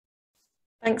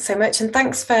Thanks so much, and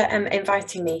thanks for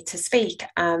inviting me to speak.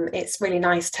 It's really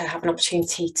nice to have an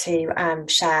opportunity to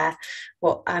share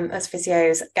what us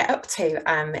physios get up to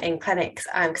in clinics,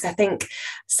 because I think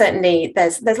certainly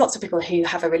there's lots of people who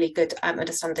have a really good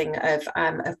understanding of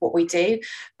what we do,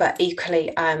 but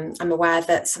equally I'm aware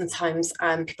that sometimes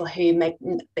people who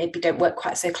maybe don't work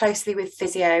quite so closely with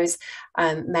physios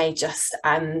may just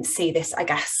see this, I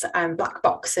guess, black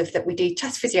box of that we do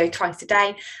chest physio twice a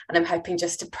day, and I'm hoping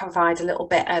just to provide a little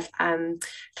bit of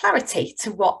clarity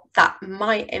to what that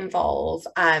might involve.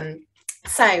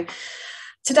 So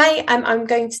today I'm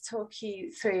going to talk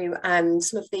you through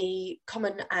some of the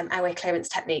common airway clearance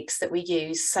techniques that we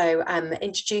use. So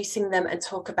introducing them and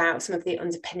talk about some of the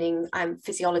underpinning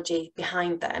physiology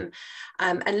behind them,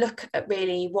 and look at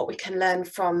really what we can learn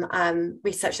from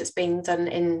research that's been done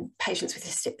in patients with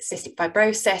cystic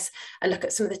fibrosis, and look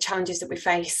at some of the challenges that we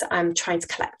face trying to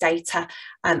collect data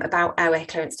about airway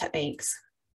clearance techniques.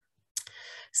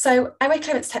 So airway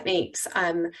clearance techniques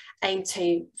aim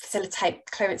to facilitate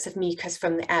clearance of mucus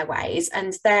from the airways,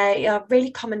 and they are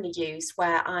really commonly used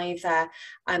where either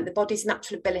the body's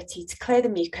natural ability to clear the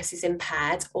mucus is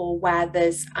impaired, or where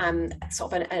there's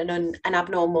sort of an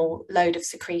abnormal load of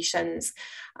secretions.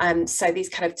 So these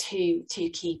kind of two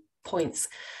key points.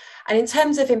 And in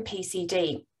terms of in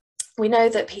PCD, we know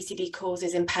that PCD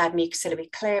causes impaired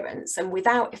mucociliary clearance, and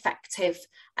without effective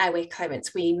airway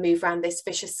clearance, we move around this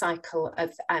vicious cycle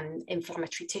of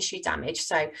inflammatory tissue damage.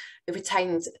 So the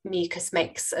retained mucus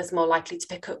makes us more likely to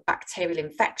pick up bacterial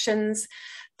infections.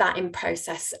 That in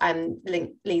process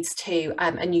leads to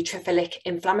a neutrophilic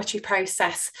inflammatory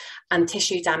process and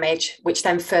tissue damage, which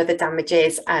then further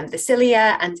damages the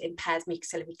cilia and impairs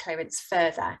mucociliary clearance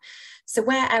further. So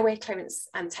where airway clearance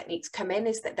techniques come in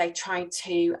is that they try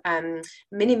to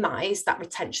minimise that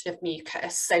retention of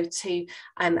mucus, so to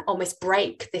almost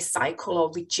break this cycle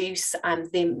or reduce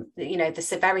the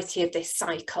severity of this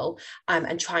cycle,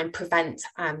 and try and prevent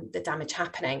the damage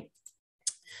happening.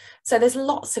 So there's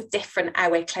lots of different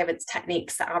airway clearance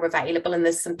techniques that are available, and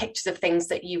there's some pictures of things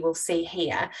that you will see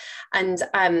here. And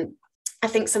I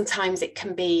think sometimes it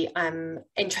can be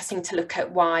interesting to look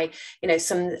at why,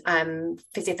 some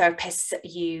physiotherapists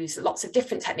use lots of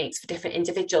different techniques for different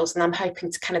individuals, and I'm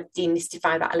hoping to kind of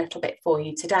demystify that a little bit for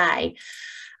you today.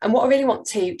 And what I really want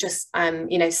to just,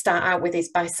 start out with is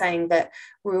by saying that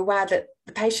we're aware that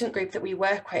the patient group that we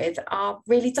work with are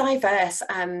really diverse.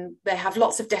 They have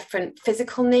lots of different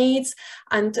physical needs,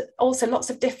 and also lots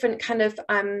of different kind of,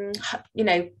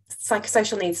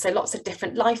 psychosocial needs. So lots of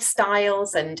different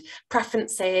lifestyles and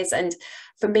preferences. And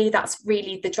for me, that's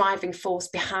really the driving force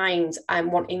behind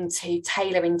wanting to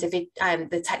tailor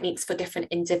the techniques for different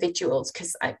individuals.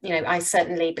 Because, I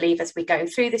certainly believe as we go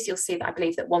through this, you'll see that I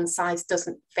believe that one size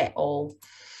doesn't fit all.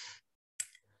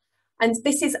 And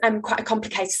this is quite a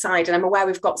complicated side, and I'm aware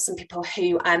we've got some people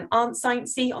who aren't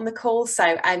sciencey on the call,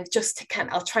 so just to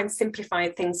I'll try and simplify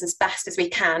things as best as we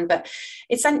can. But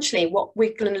essentially what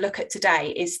we're going to look at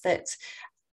today is that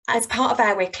as part of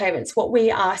airway clearance, what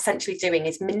we are essentially doing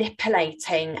is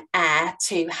manipulating air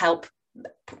to help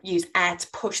use air to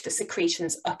push the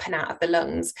secretions up and out of the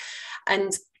lungs.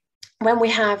 And when we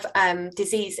have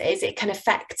diseases, it can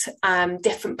affect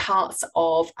different parts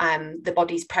of the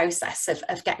body's process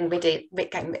of getting the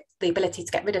ability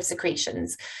to get rid of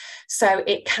secretions. So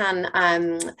it can,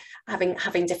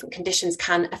 having different conditions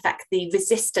can affect the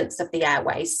resistance of the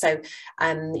airways. So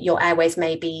your airways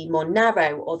may be more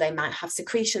narrow, or they might have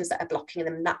secretions that are blocking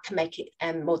them, and that can make it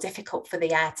more difficult for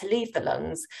the air to leave the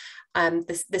lungs.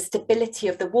 The stability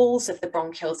of the walls of the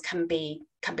bronchioles can be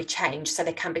changed, so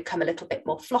they can become a little bit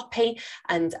more floppy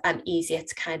and easier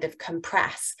to kind of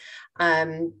compress.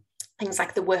 Things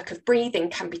like the work of breathing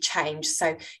can be changed,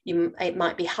 so it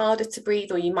might be harder to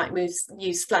breathe, or you might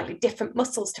use slightly different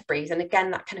muscles to breathe, and again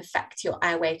that can affect your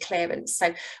airway clearance.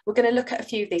 So we're going to look at a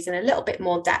few of these in a little bit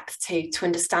more depth to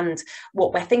understand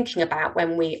what we're thinking about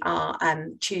when we are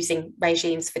choosing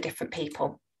regimes for different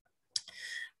people.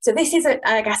 So this is,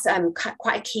 I guess,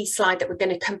 quite a key slide that we're going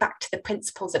to come back to the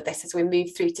principles of this as we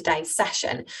move through today's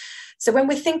session. So when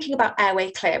we're thinking about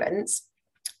airway clearance,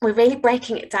 we're really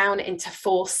breaking it down into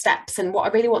 4 steps. And what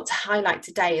I really want to highlight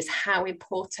today is how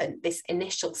important this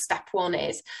initial step 1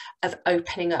 is of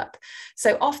opening up.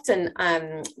 So often,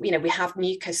 we have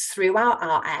mucus throughout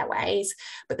our airways,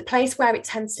 but the place where it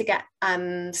tends to get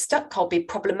stuck or be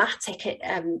problematic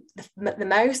the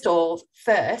most or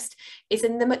first is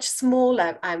in the much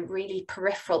smaller really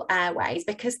peripheral airways,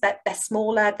 because they're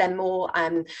smaller, they're more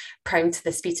prone to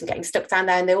the sputum getting stuck down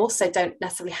there, and they also don't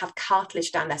necessarily have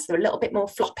cartilage down there, so they're a little bit more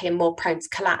floppy and more prone to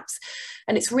collapse.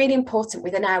 And it's really important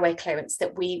with an airway clearance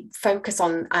that we focus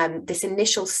on this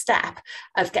initial step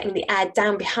of getting the air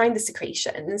down behind the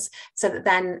secretions, so that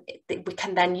then we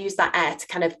can then use that air to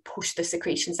kind of push the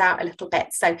secretions out a little bit.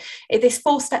 So in this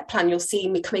 4-step plan, you'll see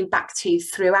me coming back to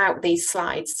throughout these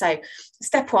slides. So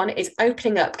step 1 is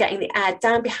opening up, getting the air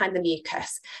down behind the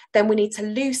mucus. Then we need to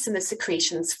loosen the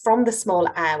secretions from the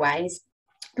smaller airways,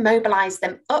 mobilize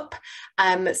them up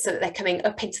so that they're coming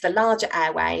up into the larger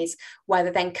airways, where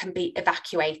they then can be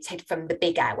evacuated from the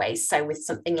big airways, so with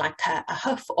something like a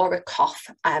huff or a cough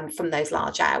from those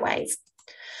large airways.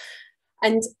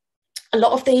 And a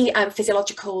lot of the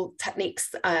physiological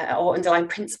techniques or underlying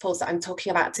principles that I'm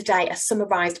talking about today are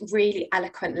summarised really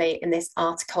eloquently in this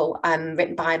article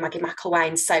written by Maggie McElwain.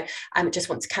 And so I just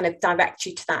want to kind of direct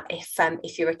you to that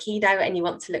if you're a keno and you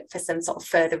want to look for some sort of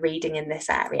further reading in this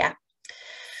area.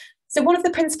 So one of the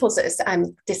principles that is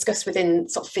discussed within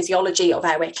sort of physiology of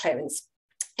airway clearance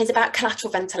is about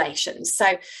collateral ventilation.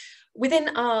 So within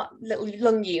our little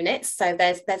lung units, so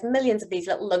there's millions of these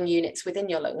little lung units within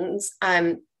your lungs.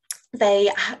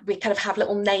 We kind of have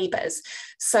little neighbours.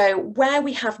 So where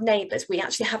we have neighbours, we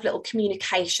actually have little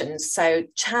communications, so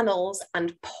channels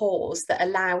and pores that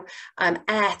allow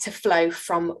air to flow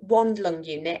from one lung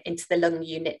unit into the lung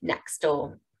unit next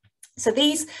door. So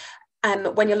these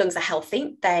when your lungs are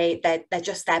healthy, they're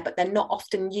just there, but they're not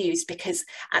often used, because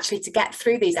actually to get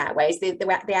through these airways, the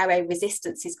airway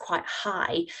resistance is quite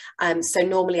high. So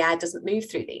normally air doesn't move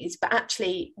through these, but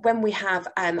actually when we have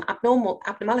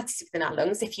abnormalities within our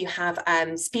lungs, if you have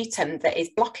sputum that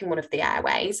is blocking one of the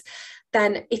airways,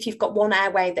 then if you've got one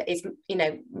airway that is,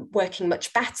 working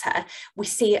much better, we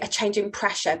see a change in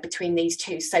pressure between these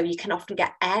two. So you can often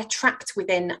get air trapped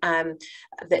within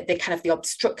the kind of the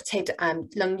obstructed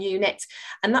lung unit.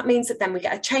 And that means that then we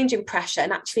get a change in pressure,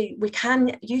 and actually we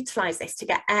can utilise this to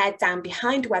get air down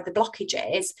behind where the blockage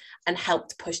is and help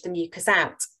to push the mucus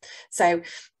out. So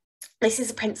this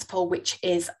is a principle which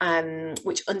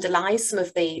underlies some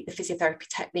of the physiotherapy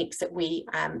techniques that we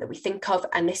think of,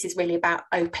 and this is really about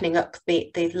opening up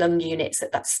the lung units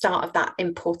at that start of that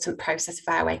important process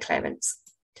of airway clearance.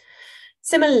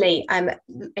 Similarly,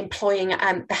 employing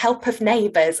the help of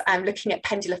neighbours, looking at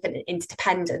pendulum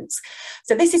interdependence.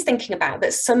 So this is thinking about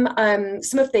that some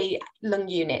of the lung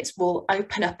units will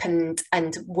open up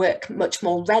and work much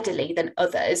more readily than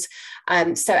others.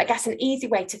 So I guess an easy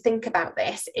way to think about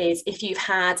this is if you've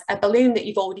had a balloon that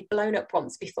you've already blown up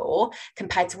once before,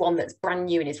 compared to one that's brand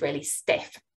new and is really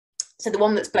stiff. So the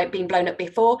one that's been blown up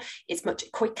before is much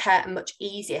quicker and much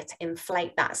easier to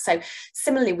inflate that. So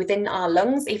similarly within our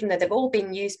lungs, even though they've all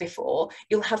been used before,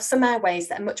 you'll have some airways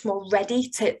that are much more ready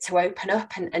to open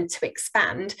up and to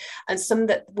expand, and some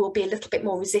that will be a little bit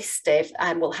more resistive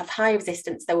and will have high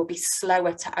resistance. They will be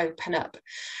slower to open up.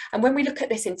 And when we look at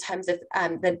this in terms of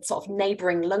the sort of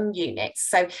neighbouring lung units,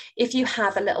 so if you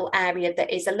have a little area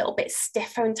that is a little bit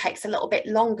stiffer and takes a little bit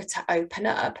longer to open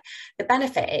up, the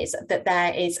benefit is that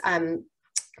there is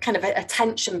kind of a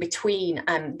tension between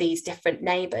these different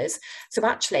neighbours. So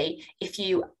actually, if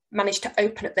you manage to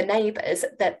open up the neighbours,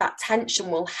 that tension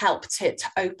will help to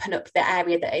open up the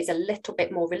area that is a little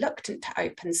bit more reluctant to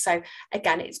open. So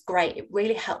again, it's great. It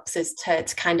really helps us to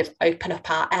kind of open up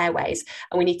our airways.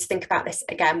 And we need to think about this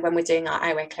again when we're doing our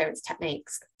airway clearance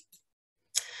techniques.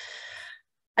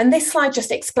 And this slide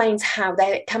just explains how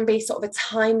there can be sort of a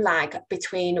time lag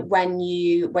between when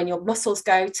your muscles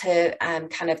go to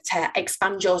kind of to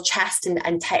expand your chest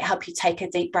and help you take a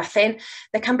deep breath in.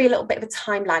 There can be a little bit of a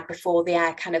time lag before the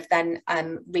air kind of then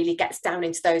really gets down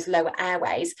into those lower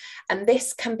airways. And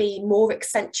this can be more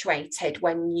accentuated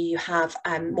when you have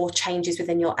more changes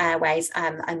within your airways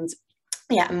and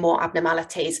more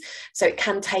abnormalities. So it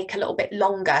can take a little bit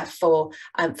longer for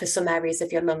some areas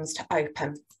of your lungs to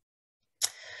open.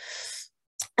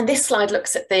 And this slide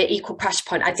looks at the equal pressure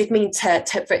point. I did mean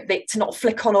to not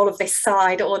flick on all of this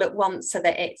side all at once so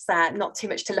that it's not too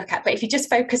much to look at. But if you just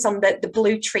focus on the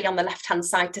blue tree on the left-hand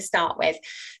side to start with.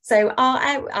 So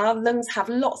our lungs have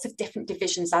lots of different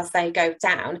divisions as they go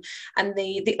down. And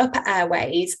the upper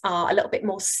airways are a little bit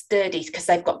more sturdy because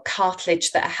they've got cartilage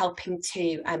that are helping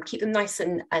to keep them nice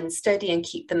and sturdy and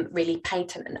keep them really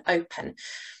patent and open.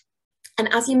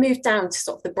 And as you move down to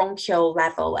sort of the bronchial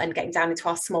level and getting down into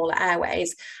our smaller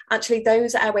airways, actually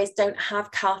those airways don't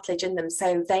have cartilage in them.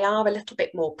 So they are a little bit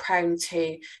more prone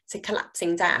to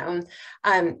collapsing down.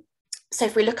 So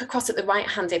if we look across at the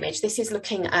right-hand image, this is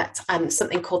looking at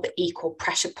something called the equal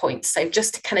pressure point. So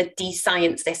just to kind of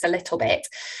de-science this a little bit,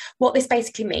 what this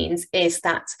basically means is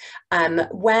that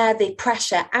where the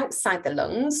pressure outside the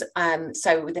lungs,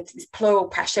 so this pleural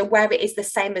pressure, where it is the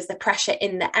same as the pressure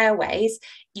in the airways,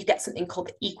 you get something called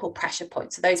the equal pressure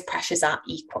point. So those pressures are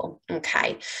equal,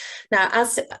 okay? Now,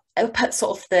 as up at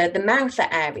sort of the mouth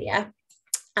area,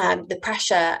 the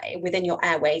pressure within your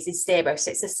airways is 0,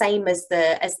 so it's the same as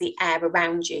the air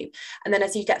around you. And then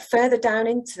as you get further down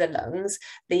into the lungs,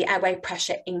 the airway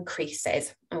pressure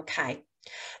increases. Okay,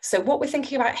 so what we're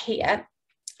thinking about here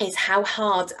is how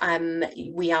hard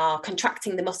we are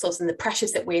contracting the muscles and the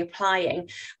pressures that we're applying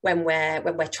when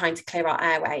we're trying to clear our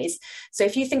airways. So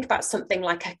if you think about something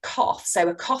like a cough, so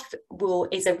a cough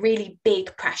is a really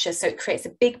big pressure, so it creates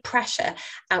a big pressure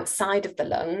outside of the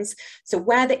lungs. So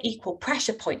where the equal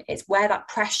pressure point is, where that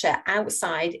pressure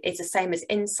outside is the same as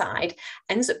inside,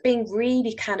 ends up being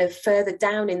really kind of further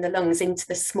down in the lungs into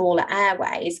the smaller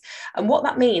airways. And what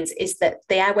that means is that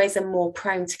the airways are more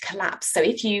prone to collapse. So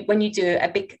when you do a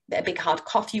big hard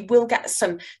cough, you will get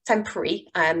some temporary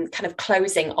kind of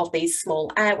closing of these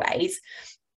small airways.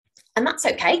 And that's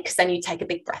okay, because then you take a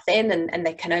big breath in and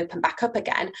they can open back up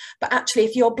again. But actually,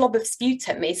 if your blob of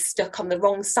sputum is stuck on the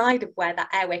wrong side of where that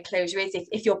airway closure is,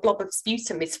 if your blob of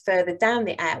sputum is further down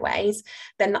the airways,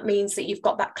 then that means that you've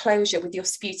got that closure with your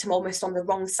sputum almost on the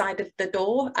wrong side of the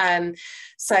door.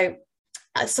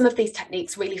 Some of these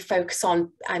techniques really focus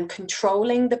on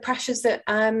controlling the pressures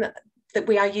that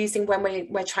we are using when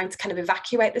we're trying to kind of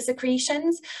evacuate the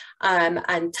secretions,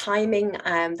 and timing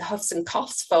the huffs and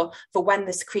coughs for when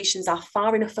the secretions are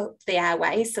far enough up the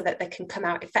airways so that they can come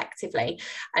out effectively.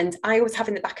 And I always have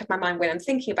in the back of my mind when I'm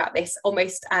thinking about this,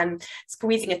 almost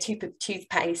squeezing a tube of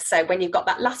toothpaste. So when you've got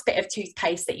that last bit of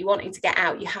toothpaste that you're wanting to get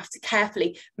out, you have to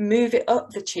carefully move it up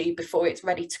the tube before it's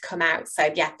ready to come out. So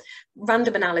yeah,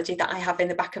 random analogy that I have in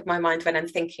the back of my mind when I'm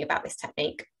thinking about this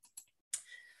technique.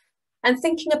 And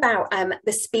thinking about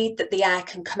the speed that the air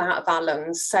can come out of our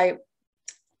lungs. So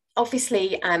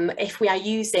obviously, if we are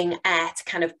using air to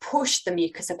kind of push the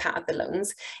mucus up out of the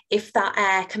lungs, if that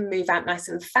air can move out nice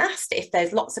and fast, if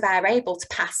there's lots of air able to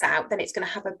pass out, then it's going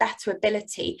to have a better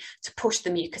ability to push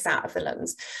the mucus out of the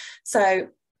lungs. So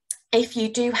if you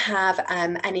do have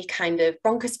any kind of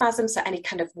bronchospasm, so any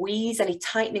kind of wheeze, any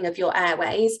tightening of your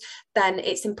airways, then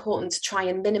it's important to try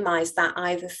and minimise that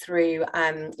either through,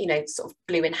 sort of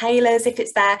blue inhalers if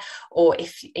it's there, or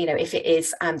if it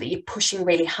is that you're pushing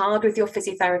really hard with your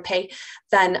physiotherapy,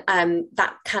 then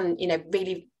that can,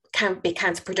 really can be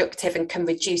counterproductive and can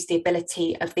reduce the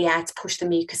ability of the air to push the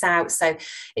mucus out. So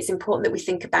it's important that we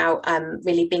think about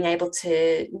really being able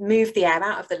to move the air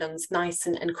out of the lungs nice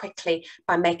and quickly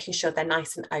by making sure they're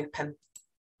nice and open.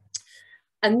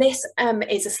 And this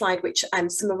is a slide which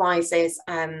summarises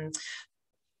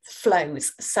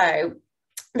flows. So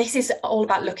this is all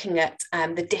about looking at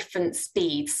the different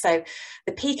speeds. So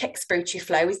the peak expiratory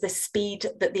flow is the speed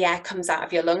that the air comes out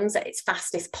of your lungs at its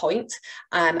fastest point,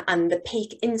 and the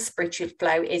peak inspiratory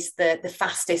flow is the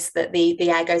fastest that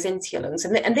the air goes into your lungs.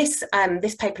 And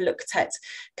this paper looked at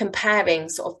comparing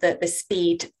sort of the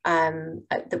speed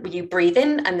that you breathe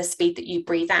in and the speed that you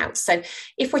breathe out. So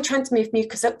if we're trying to move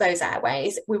mucus up those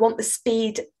airways, we want the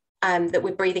speed that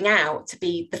we're breathing out to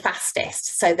be the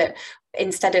fastest, so that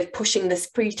instead of pushing the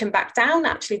sputum back down,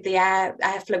 actually the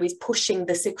airflow is pushing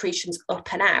the secretions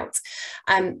up and out.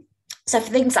 So for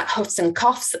things like huffs and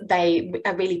coughs, they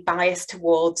are really biased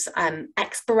towards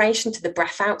expiration to the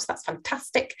breath out, so that's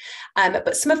fantastic.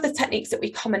 But some of the techniques that we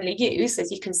commonly use,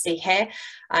 as you can see here,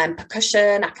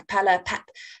 percussion, a cappella, pep,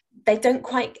 they don't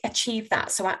quite achieve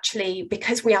that. So actually,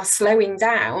 because we are slowing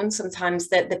down sometimes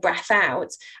the breath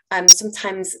out,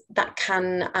 sometimes that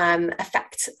can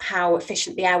affect how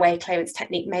efficient the airway clearance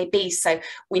technique may be. So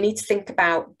we need to think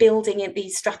about building in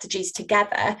these strategies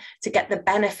together to get the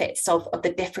benefits of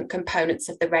the different components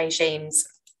of the regimes.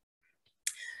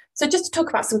 So just to talk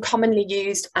about some commonly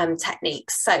used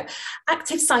techniques. So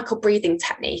active cycle breathing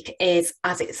technique is,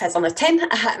 as it says on the tin,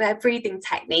 a breathing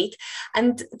technique.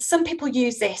 And some people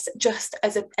use this just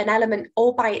as an element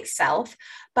all by itself.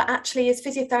 But actually, as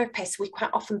physiotherapists, we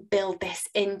quite often build this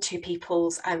into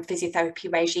people's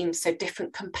physiotherapy regimes, so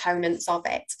different components of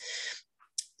it.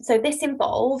 So this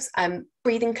involves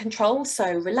breathing control,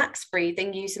 so relaxed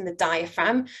breathing using the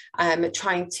diaphragm,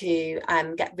 trying to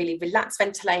get really relaxed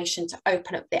ventilation to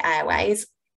open up the airways.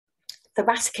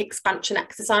 thoracic expansion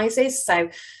exercises, so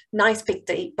nice big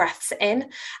deep breaths in,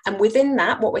 and within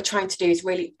that what we're trying to do is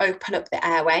really open up the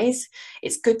airways.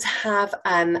 It's good to have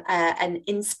an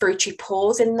inspiratory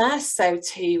pause in there, so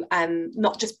to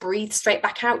not just breathe straight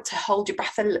back out, to hold your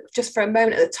breath just for a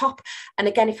moment at the top. And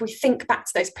again, if we think back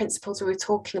to those principles we were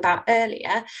talking about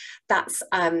earlier, that's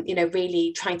you know,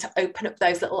 really trying to open up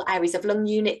those little areas of lung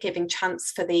unit, giving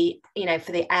chance for the, you know,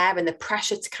 for the air and the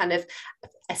pressure to kind of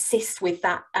assist with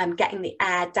that, getting the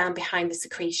air down behind the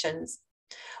secretions.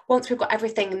 Once we've got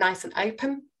everything nice and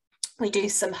open, we do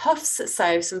some huffs,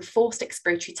 so some forced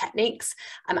expiratory techniques.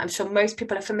 I'm sure most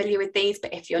people are familiar with these,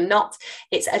 but if you're not,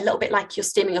 it's a little bit like you're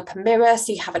steaming up a mirror.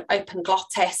 So you have an open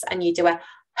glottis and you do a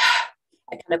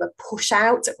kind of a push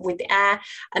out with the air,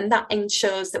 and that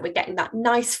ensures that we're getting that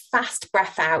nice fast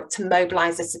breath out to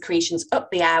mobilize the secretions up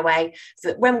the airway, so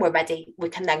that when we're ready we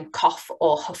can then cough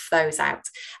or huff those out.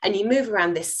 And you move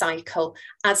around this cycle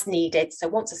as needed, so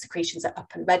once the secretions are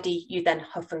up and ready, you then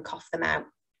huff and cough them out.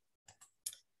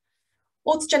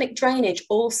 Autogenic drainage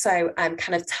also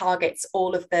kind of targets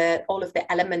all of the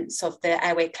elements of the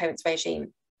airway clearance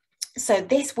regime. So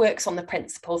this works on the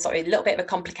principle, sorry, a little bit of a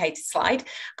complicated slide,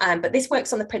 but this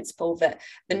works on the principle that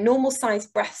the normal size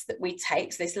breaths that we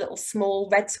take, so this little small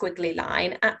red squiggly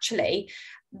line, actually,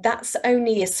 that's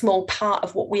only a small part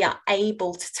of what we are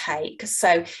able to take.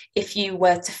 So if you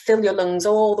were to fill your lungs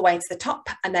all the way to the top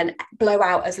and then blow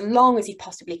out as long as you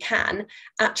possibly can,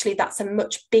 actually that's a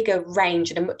much bigger range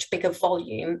and a much bigger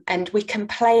volume. And we can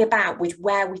play about with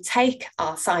where we take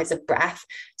our size of breath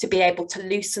to be able to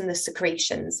loosen the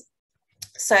secretions.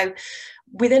 So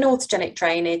within autogenic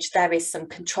drainage, there is some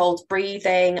controlled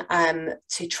breathing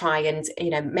to try and,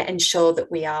 you know, ensure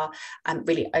that we are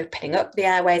really opening up the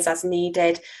airways as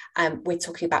needed. We're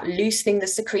talking about loosening the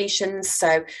secretions.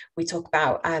 So we talk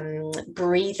about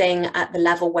breathing at the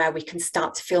level where we can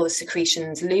start to feel the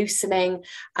secretions loosening,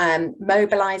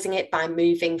 mobilizing it by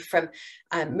moving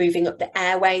up the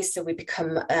airways, so we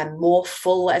become more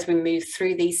full as we move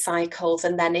through these cycles,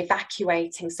 and then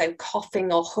evacuating, so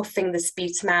coughing or huffing the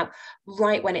sputum out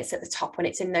right when it's at the top, when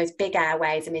it's in those big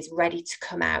airways and is ready to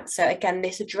come out. So again,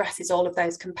 this addresses all of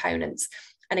those components.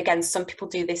 And again, some people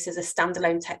do this as a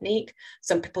standalone technique.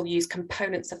 Some people use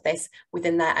components of this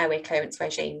within their airway clearance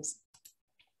regimes.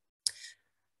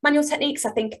 Manual techniques,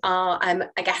 I think, are,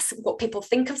 I guess, what people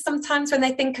think of sometimes when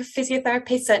they think of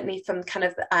physiotherapy, certainly from kind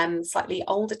of slightly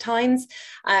older times.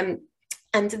 And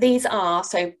these are,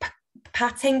 so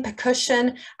patting,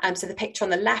 percussion. So the picture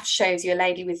on the left shows you a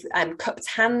lady with cupped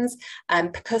hands,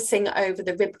 percussing over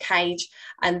the rib cage.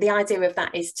 And the idea of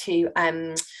that is to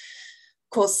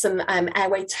cause some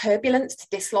airway turbulence, to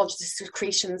dislodge the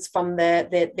secretions from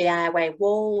the airway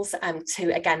walls,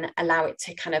 to, again, allow it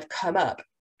to kind of come up.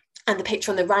 And the picture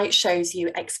on the right shows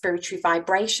you expiratory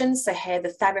vibrations. So here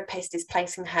the therapist is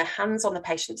placing her hands on the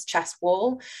patient's chest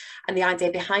wall. And the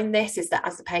idea behind this is that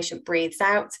as the patient breathes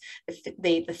out,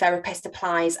 the therapist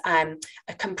applies a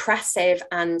compressive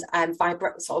and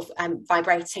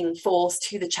vibrating force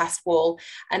to the chest wall.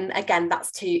 And again,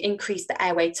 that's to increase the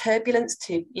airway turbulence,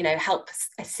 to, you know, help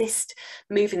assist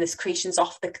moving the secretions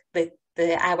off the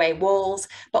airway walls,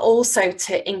 but also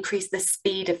to increase the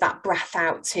speed of that breath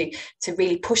out, to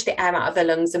really push the air out of the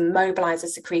lungs and mobilize the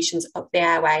secretions up the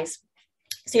airways.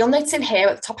 So you'll notice in here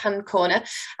at the top hand corner,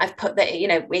 I've put that, you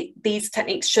know, these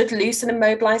techniques should loosen and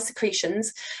mobilize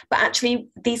secretions, but actually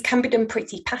these can be done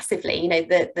pretty passively. You know,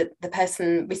 the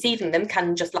person receiving them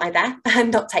can just lie there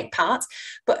and not take part.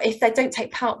 But if they don't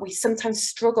take part, we sometimes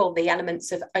struggle the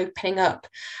elements of opening up.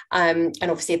 And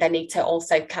obviously they need to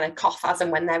also kind of cough as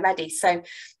and when they're ready. So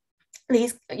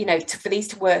these, you know, for these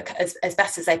to work as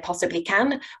best as they possibly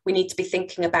can, we need to be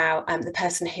thinking about the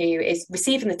person who is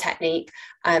receiving the technique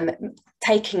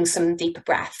taking some deeper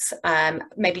breaths,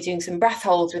 maybe doing some breath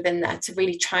holds within there to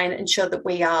really try and ensure that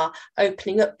we are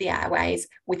opening up the airways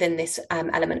within this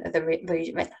element of the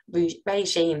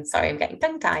regime. Sorry, I'm getting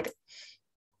tongue-tied.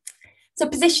 So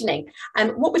positioning,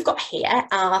 what we've got here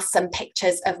are some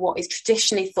pictures of what is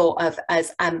traditionally thought of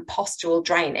as postural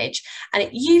drainage. And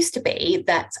it used to be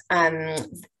that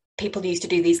people used to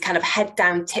do these kind of head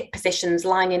down tip positions,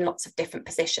 lying in lots of different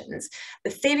positions. The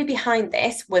theory behind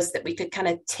this was that we could kind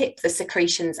of tip the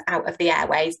secretions out of the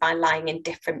airways by lying in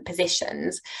different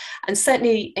positions. And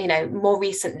certainly, you know, more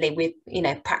recently, with, you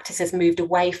know, practice has moved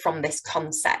away from this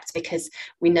concept, because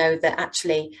we know that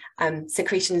actually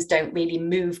secretions don't really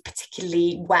move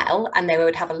particularly well, and they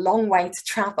would have a long way to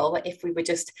travel if we were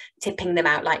just tipping them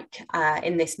out like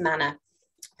in this manner.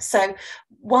 So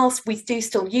whilst we do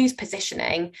still use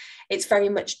positioning, it's very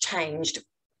much changed.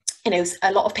 you know,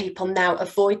 a lot of people now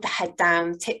avoid the head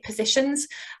down tip positions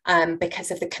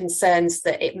because of the concerns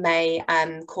that it may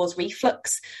cause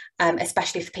reflux,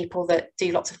 especially for people that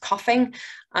do lots of coughing.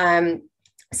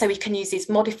 So we can use these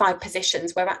modified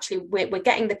positions where actually we're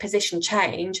getting the position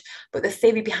change, but the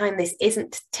theory behind this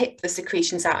isn't to tip the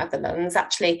secretions out of the lungs.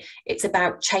 Actually, it's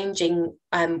about changing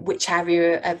which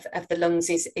area of the lungs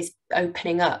is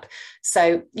opening up.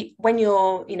 So when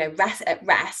you're, you know, at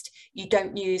rest, you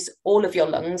don't use all of your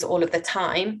lungs all of the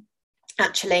time.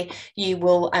 Actually, you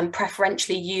will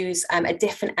preferentially use a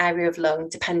different area of lung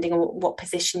depending on what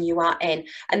position you are in.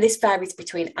 And this varies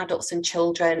between adults and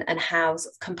children and how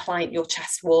compliant your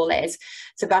chest wall is.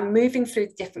 So by moving through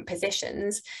the different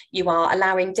positions, you are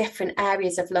allowing different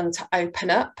areas of lung to open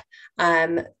up,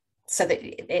 so that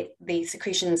the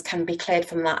secretions can be cleared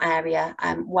from that area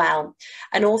well.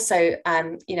 And also,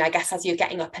 you know, I guess as you're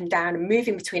getting up and down and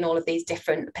moving between all of these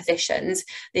different positions,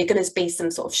 there are going to be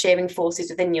some sort of shearing forces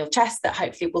within your chest that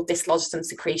hopefully will dislodge some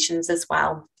secretions as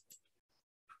well.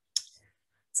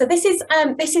 So this is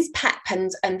PEP,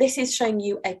 and this is showing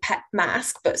you a PEP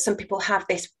mask, but some people have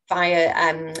this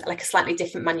via like a slightly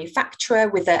different manufacturer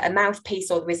with a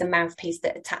mouthpiece, or there is a mouthpiece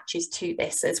that attaches to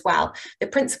this as well. The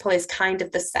principle is kind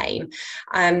of the same.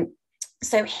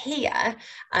 So here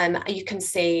you can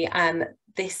see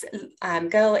this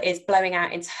girl is blowing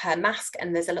out into her mask,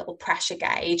 and there's a little pressure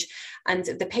gauge, and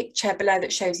the picture below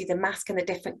that shows you the mask and the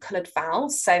different coloured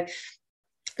valves. So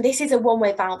this is a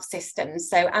one-way valve system.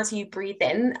 So as you breathe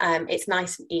in, it's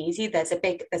nice and easy. There's a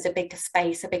big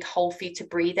space, a big hole for you to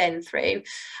breathe in through.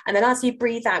 And then as you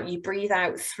breathe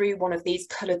out through one of these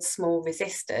coloured small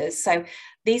resistors. So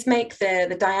these make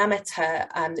the diameter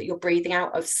that you're breathing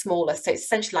out of smaller. So it's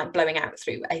essentially like blowing out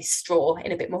through a straw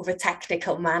in a bit more of a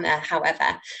technical manner,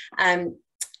 however.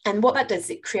 And what that does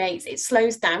is it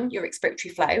slows down your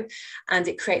expiratory flow, and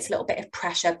it creates a little bit of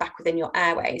pressure back within your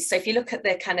airways. So if you look at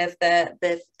the kind of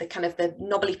the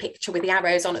knobbly picture with the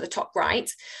arrows on at the top right,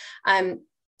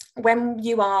 when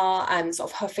you are sort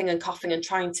of huffing and coughing and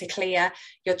trying to clear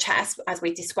your chest, as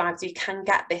we described, you can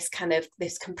get this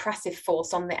compressive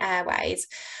force on the airways.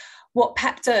 What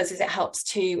PEP does is it helps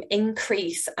to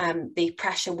increase the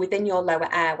pressure within your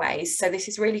lower airways. So this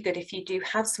is really good if you do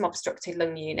have some obstructed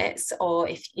lung units, or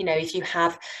if you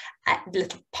have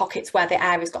little pockets where the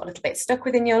air has got a little bit stuck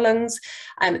within your lungs.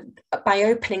 By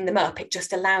opening them up, it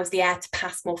just allows the air to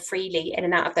pass more freely in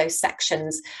and out of those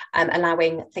sections,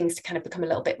 allowing things to kind of become a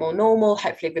little bit more normal,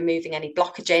 hopefully removing any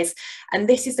blockages. And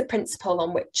this is the principle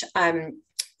on which,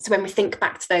 so when we think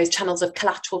back to those channels of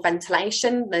collateral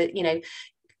ventilation,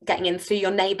 getting in through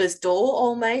your neighbour's door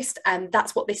almost, and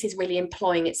that's what this is really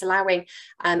employing. It's allowing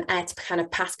air to kind of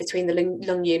pass between the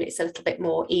lung units a little bit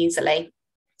more easily.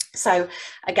 So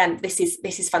again, this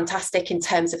is fantastic in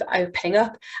terms of opening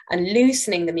up and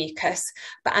loosening the mucus.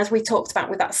 But as we talked about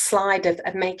with that slide of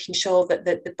making sure that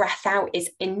the breath out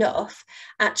is enough,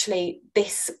 actually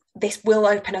this will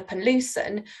open up and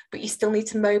loosen, but you still need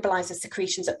to mobilize the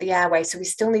secretions up the airway. So we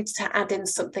still need to add in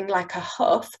something like a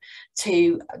huff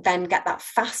to then get that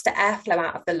faster airflow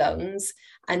out of the lungs,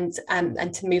 and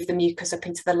to move the mucus up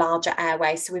into the larger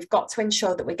airway. So we've got to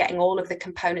ensure that we're getting all of the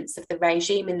components of the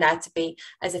regime in there to be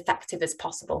as effective as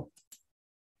possible.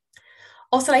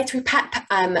 Oscillatory PEP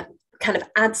kind of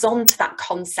adds on to that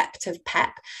concept of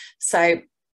PEP. So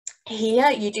here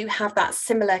you do have that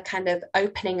similar kind of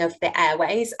opening of the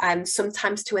airways,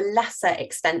 sometimes to a lesser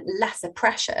extent, lesser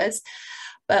pressures.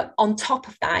 But on top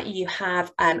of that, you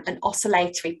have an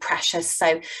oscillatory pressure.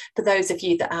 So for those of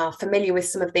you that are familiar with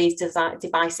some of these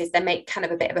devices, they make kind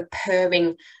of a bit of a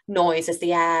purring noise as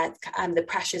the air, the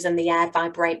pressures and the air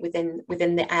vibrate within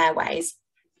the airways.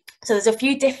 So there's a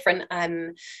few different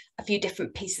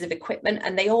pieces of equipment,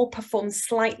 and they all perform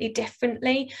slightly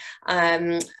differently.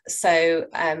 So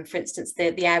for instance,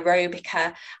 the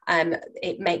aerobica,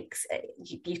 it makes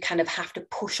you kind of have to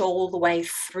push all the way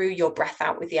through your breath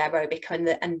out with the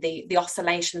aerobica, and the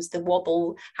oscillations, the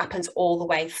wobble happens all the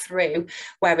way through.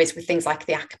 Whereas with things like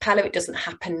the a cappella, it doesn't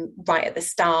happen right at the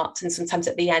start, and sometimes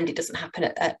at the end it doesn't happen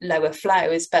at lower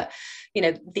flows. But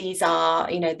these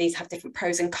have different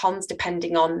pros and cons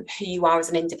depending on who you are as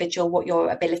an individual, what your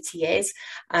ability is.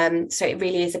 So it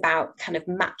really is about kind of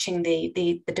matching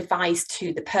the device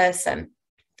to the person.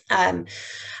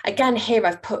 Again, here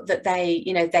I've put that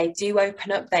they do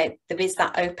open up. There is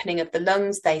that opening of the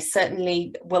lungs. They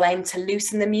certainly will aim to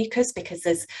loosen the mucus because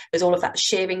there's all of that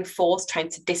shearing force trying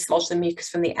to dislodge the mucus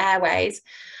from the airways.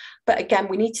 But again,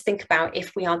 we need to think about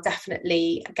if we are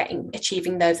definitely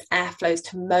achieving those airflows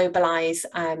to mobilize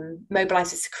the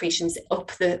secretions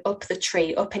up the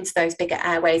tree, up into those bigger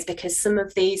airways, because some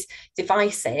of these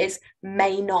devices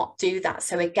may not do that.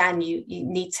 So again, you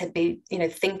need to be,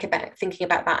 thinking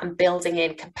about that and building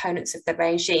in components of the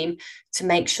regime to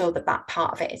make sure that that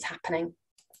part of it is happening.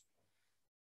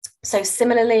 So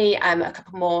similarly, a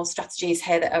couple more strategies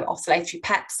here that are oscillatory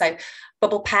PEP. So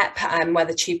bubble PEP, where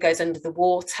the tube goes under the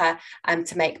water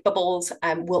to make bubbles,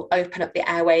 will open up the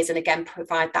airways and again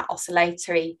provide that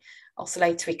oscillatory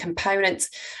component.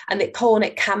 And it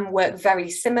can work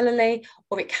very similarly,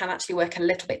 or it can actually work a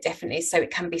little bit differently. So it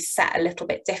can be set a little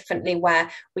bit differently, where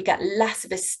we get less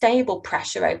of a stable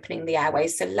pressure opening the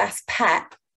airways, so less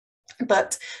PEP,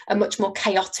 but a much more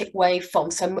chaotic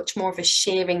waveform, so much more of a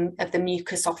shearing of the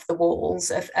mucus off the walls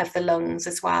of the lungs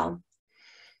as well.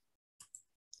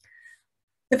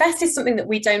 The vest is something that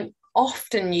we don't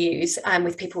often use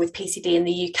with people with PCD in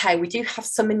the UK. We do have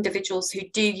some individuals who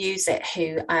do use it,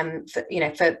 who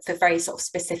for very sort of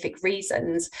specific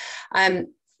reasons.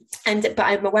 But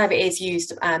I'm aware it is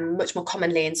used much more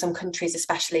commonly in some countries,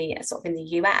 especially sort of in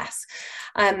the US.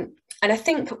 And I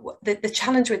think the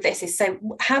challenge with this is, so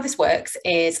how this works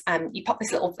is you pop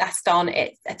this little vest on,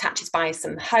 it attaches by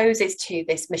some hoses to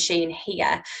this machine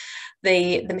here.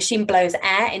 The machine blows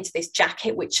air into this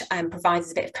jacket, which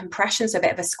provides a bit of compression, so a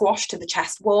bit of a squash to the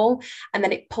chest wall, and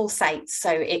then it pulsates,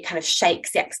 so it kind of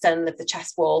shakes the external of the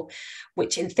chest wall,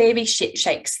 which in theory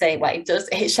shakes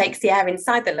the air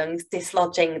inside the lungs,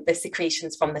 dislodging the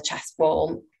secretions from the chest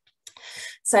wall.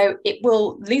 So it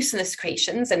will loosen the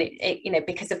secretions, and it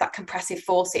because of that compressive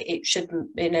force, it should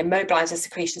mobilize the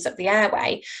secretions up the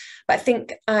airway. But I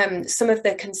think some of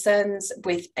the concerns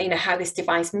with how this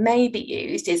device may be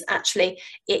used is actually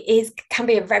can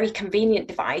be a very convenient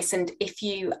device, and if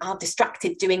you are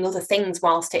distracted doing other things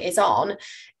whilst it is on,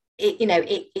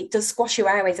 it does squash your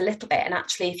airways a little bit, and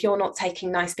actually if you're not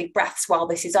taking nice big breaths while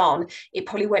this is on, it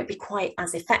probably won't be quite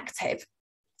as effective.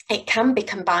 It can be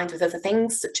combined with other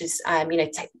things, such as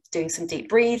doing some deep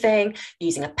breathing,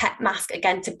 using a PEP mask,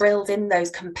 again, to build in those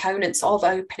components of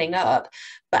opening up.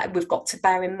 But we've got to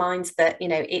bear in mind that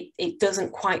it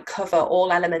doesn't quite cover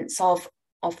all elements of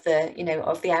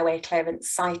the airway clearance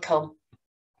cycle,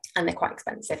 and they're quite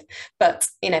expensive. But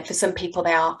for some people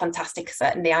they are fantastic.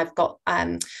 Certainly, I've got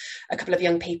a couple of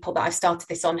young people that I've started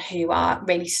this on who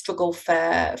really struggle for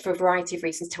a variety of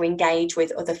reasons to engage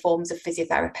with other forms of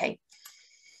physiotherapy.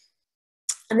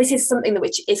 And this is something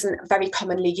which isn't very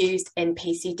commonly used in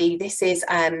PCD. This is,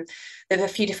 there are a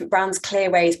few different brands.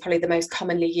 Clearway is probably the most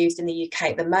commonly used in the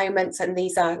UK at the moment. And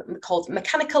these are called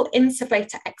mechanical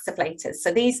insufflator exsufflators.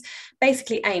 So these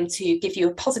basically aim to give you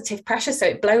a positive pressure. So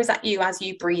it blows at you as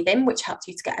you breathe in, which helps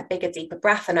you to get a bigger, deeper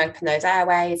breath and open those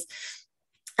airways.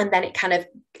 And then it kind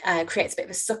of creates a bit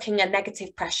of a sucking and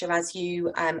negative pressure as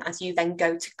you then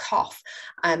go to cough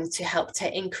to help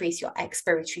to increase your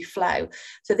expiratory flow.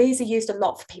 So these are used a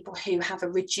lot for people who have a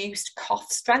reduced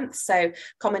cough strength, so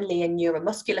commonly in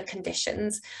neuromuscular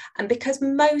conditions. And because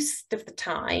most of the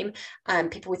time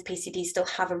people with PCD still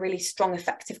have a really strong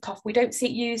effective cough, we don't see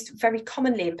it used very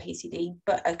commonly in PCD,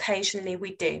 but occasionally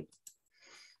we do.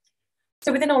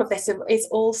 So within all of this is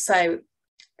also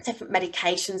different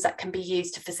medications that can be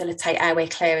used to facilitate airway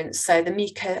clearance. So the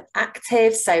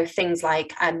mucoactives, so things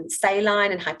like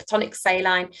saline and hypertonic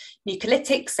saline,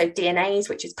 mucolytics, so DNAs,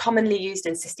 which is commonly used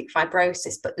in cystic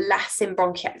fibrosis, but less in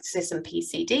bronchiectasis and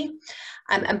PCD,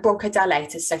 and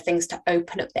bronchodilators, so things to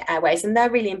open up the airways. And they're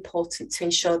really important to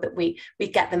ensure that we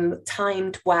get them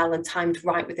timed well and timed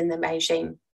right within the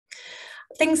regime.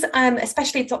 Things,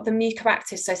 especially sort of the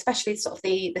mucoactives, so especially sort of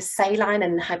the saline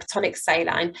and hypertonic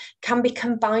saline, can be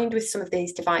combined with some of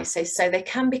these devices. So they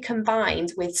can be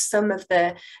combined with some of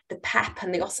the PEP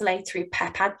and the oscillatory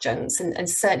PEP adjuncts, and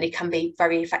certainly can be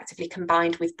very effectively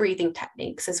combined with breathing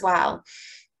techniques as well.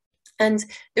 And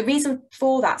the reason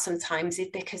for that sometimes is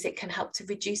because it can help to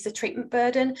reduce the treatment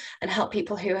burden and help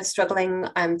people who are struggling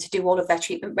to do all of their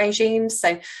treatment regimes.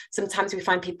 So sometimes we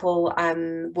find people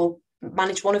will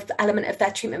manage one of the element of their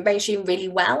treatment regime really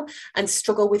well and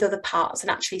struggle with other parts,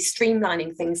 and actually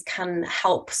streamlining things can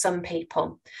help some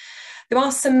people. There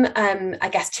are some, I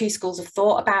guess, two schools of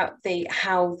thought about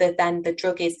how the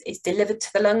drug is delivered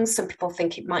to the lungs. Some people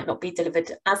think it might not be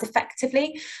delivered as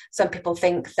effectively. Some people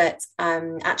think that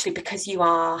actually, because you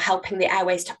are helping the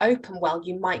airways to open well,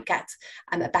 you might get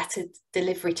a better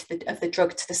delivery of the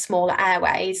drug to the smaller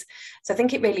airways. So I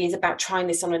think it really is about trying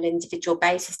this on an individual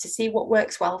basis to see what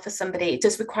works well for somebody. It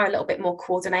does require a little bit more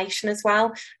coordination as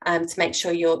well, to make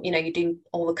sure you're doing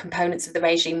all the components of the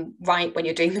regime right when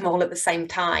you're doing them all at the same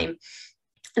time.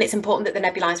 And it's important that the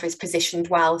nebulizer is positioned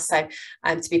well, so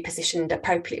to be positioned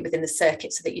appropriately within the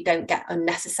circuit so that you don't get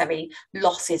unnecessary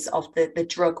losses of the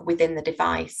drug within the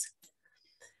device.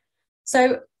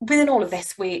 So within all of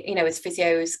this, we, as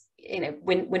physios,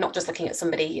 we're not just looking at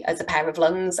somebody as a pair of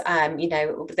lungs.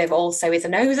 There also is a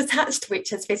nose attached,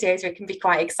 which as physios we can be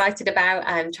quite excited about,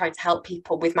 and trying to help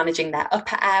people with managing their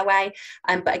upper airway.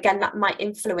 But again, that might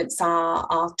influence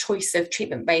our choice of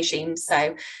treatment regime.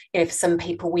 So, for some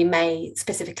people, we may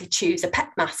specifically choose a PET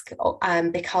mask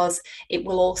because it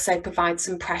will also provide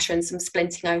some pressure and some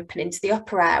splinting open into the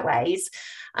upper airways,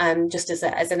 just as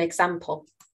an example.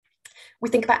 We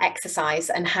think about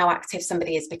exercise and how active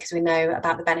somebody is because we know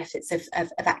about the benefits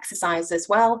of exercise as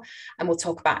well. And we'll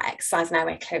talk about exercise and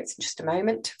airway clearance in just a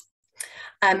moment.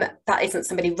 That isn't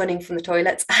somebody running from the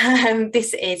toilet.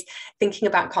 This is thinking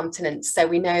about continence. So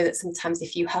we know that sometimes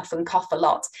if you huff and cough a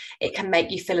lot, it can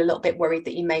make you feel a little bit worried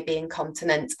that you may be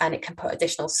incontinent, and it can put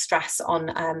additional stress on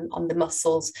the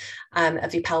muscles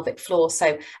of your pelvic floor.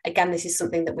 So again, this is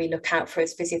something that we look out for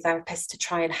as physiotherapists to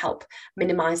try and help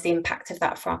minimise the impact of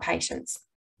that for our patients.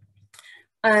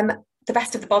 The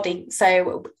rest of the body,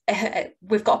 so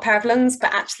we've got a pair of lungs,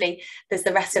 but actually there's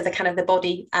the rest of the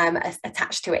body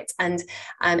attached to it. And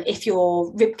if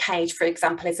your rib cage, for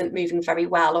example, isn't moving very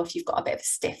well, or if you've got a bit of a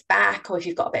stiff back, or if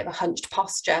you've got a bit of a hunched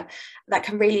posture, that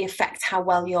can really affect how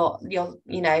well your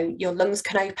lungs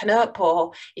can open up.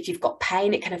 Or if you've got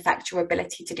pain, it can affect your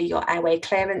ability to do your airway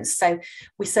clearance. So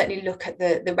we certainly look at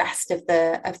the rest of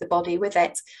the body with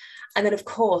it. And then, of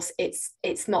course,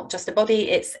 it's not just a body;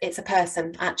 it's a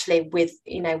person actually with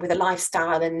a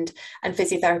lifestyle, and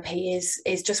physiotherapy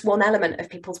is just one element of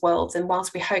people's worlds. And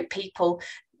whilst we hope people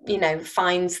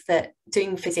finds that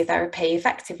doing physiotherapy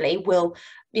effectively will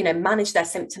manage their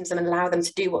symptoms and allow them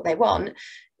to do what they want,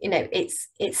 it's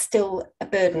still a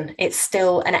burden. It's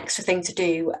still an extra thing to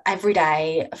do every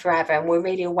day forever, and we're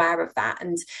really aware of that.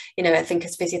 And I think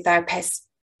as physiotherapists,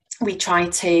 we try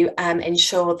to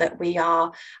ensure that we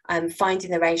are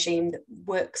finding the regime that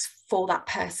works for that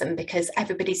person, because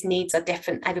everybody's needs are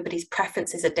different, everybody's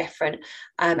preferences are different,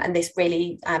 and this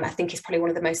really, I think, is probably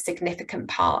one of the most significant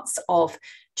parts of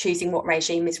choosing what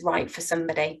regime is right for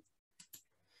somebody.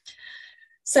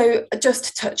 So just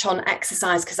to touch on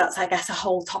exercise, because that's, I guess, a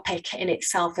whole topic in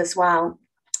itself as well.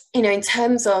 In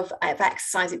terms of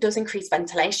exercise, it does increase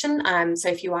ventilation. So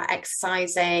if you are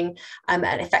exercising at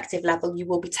an effective level, you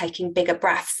will be taking bigger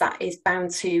breaths. That is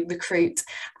bound to recruit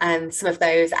some of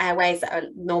those airways that are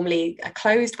normally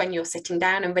closed when you're sitting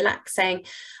down and relaxing.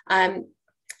 And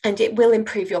it will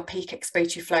improve your peak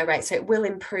expiratory flow rate. So it will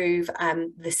improve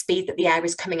the speed that the air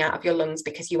is coming out of your lungs,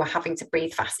 because you are having to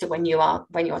breathe faster when you are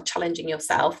challenging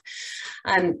yourself.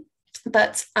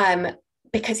 But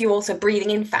because you're also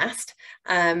breathing in fast,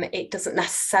 it doesn't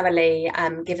necessarily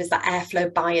give us that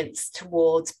airflow bias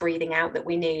towards breathing out that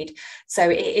we need. So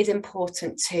it is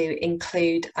important to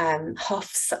include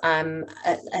huffs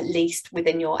at least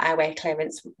within your airway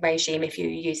clearance regime if you're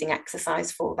using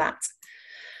exercise for that.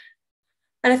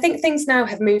 And I think things now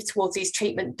have moved towards these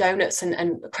treatment donuts,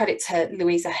 and credit to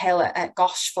Louisa Hill at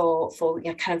Gosh for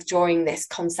kind of drawing this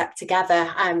concept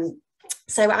together.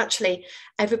 So actually,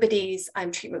 everybody's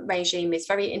treatment regime is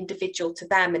very individual to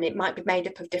them, and it might be made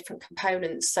up of different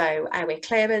components. So airway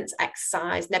clearance,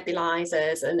 exercise,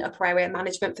 nebulizers, and upper airway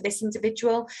management for this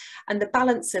individual. And the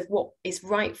balance of what is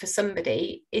right for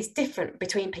somebody is different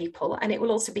between people, and it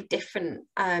will also be different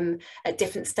at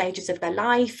different stages of their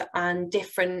life, and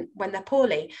different when they're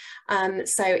poorly.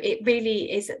 So it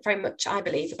really is very much, I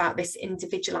believe, about this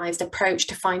individualized approach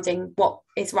to finding what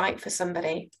is right for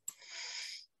somebody.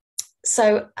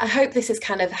 So I hope this has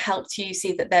kind of helped you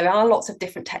see that there are lots of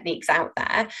different techniques out there.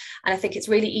 And I think it's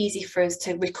really easy for us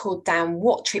to record down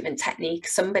what treatment technique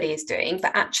somebody is doing,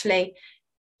 but actually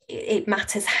it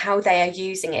matters how they are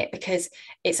using it, because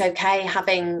it's okay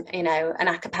having, an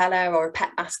a cappella or a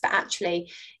PET mask, but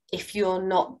actually if you're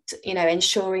not,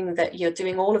 ensuring that you're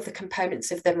doing all of the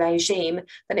components of the regime,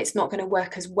 then it's not going to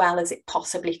work as well as it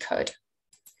possibly could.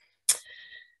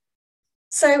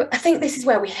 So I think this is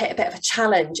where we hit a bit of a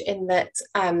challenge in that,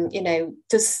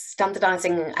 does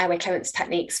standardising airway clearance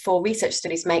techniques for research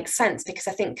studies make sense? Because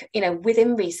I think,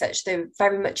 within research, there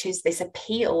very much is this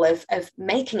appeal of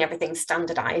making everything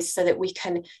standardised so that we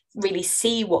can really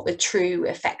see what the true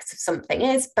effects of something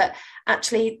is. But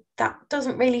actually, that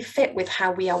doesn't really fit with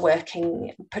how we are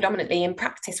working predominantly in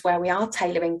practice, where we are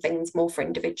tailoring things more for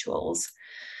individuals.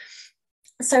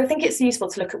 So I think it's useful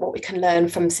to look at what we can learn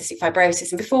from cystic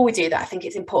fibrosis. And before we do that, I think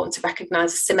it's important to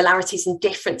recognise the similarities and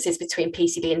differences between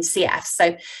PCD and CF.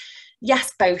 So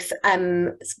yes, both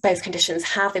conditions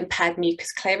have impaired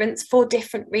mucus clearance for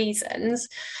different reasons,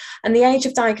 and the age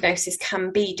of diagnosis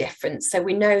can be different. So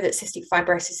we know that cystic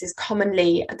fibrosis is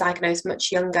commonly diagnosed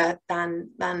much younger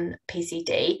than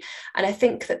PCD, and I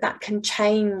think that can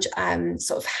change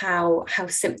sort of how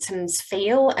symptoms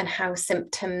feel and how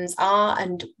symptoms are,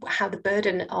 and how the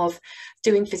burden of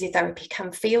doing physiotherapy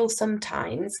can feel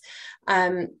sometimes.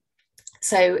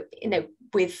 So, you know,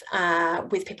 with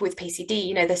people with PCD,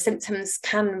 you know, the symptoms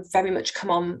can very much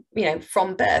come on, you know,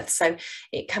 from birth. So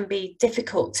it can be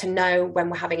difficult to know when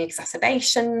we're having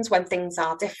exacerbations, when things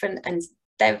are different, and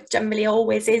there generally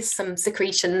always is some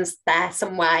secretions there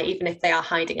somewhere, even if they are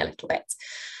hiding a little bit.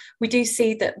 We do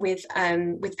see that with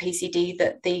PCD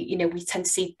that we tend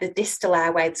to see the distal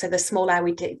airway, so the small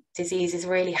airway disease is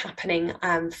really happening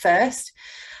first.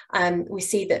 We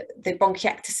see that the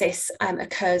bronchiectasis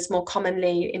occurs more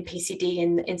commonly in PCD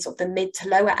in sort of the mid to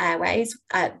lower airways,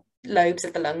 lobes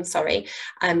of the lungs, sorry,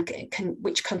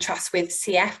 which contrasts with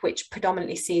CF, which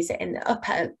predominantly sees it in the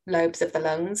upper lobes of the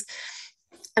lungs.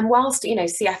 And whilst, you know,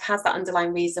 CF has that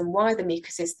underlying reason why the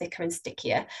mucus is thicker and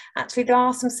stickier, actually there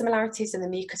are some similarities in the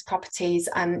mucus properties.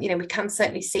 And, you know, we can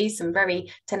certainly see some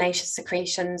very tenacious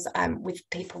secretions with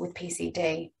people with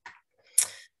PCD.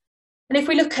 And if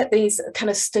we look at these kind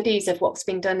of studies of what's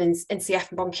been done in CF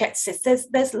and bronchiectasis,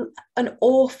 there's an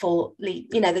awful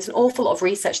lot of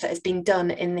research that has been done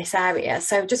in this area.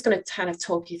 So I'm just going to kind of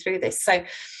talk you through this. So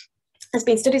there's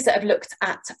been studies that have looked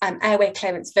at airway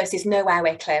clearance versus no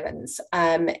airway clearance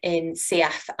in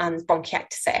CF and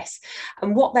bronchiectasis.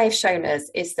 And what they've shown us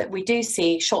is that we do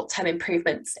see short-term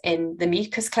improvements in the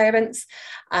mucus clearance,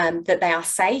 that they are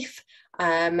safe,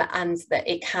 and that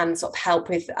it can sort of help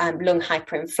with lung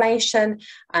hyperinflation,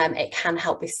 it can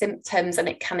help with symptoms, and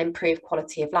it can improve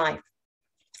quality of life.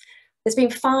 There's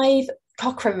been 5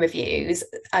 Cochrane reviews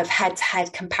of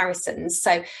head-to-head comparisons.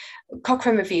 So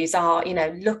Cochrane reviews are, you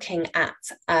know, looking at,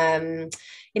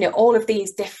 you know, all of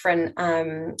these different,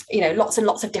 you know, lots and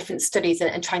lots of different studies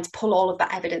and trying to pull all of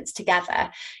that evidence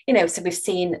together. You know, so we've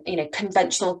seen, you know,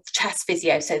 conventional chest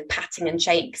physio, so patting and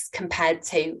shakes compared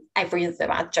to every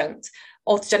other adjunct,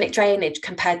 autogenic drainage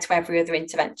compared to every other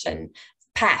intervention,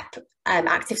 PEP,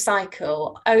 active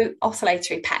cycle,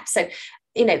 oscillatory PEP. So,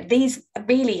 you know, these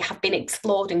really have been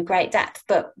explored in great depth,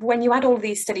 but when you add all of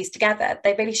these studies together,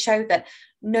 they really show that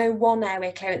no one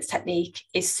airway clearance technique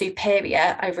is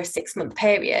superior over a 6-month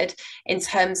period in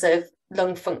terms of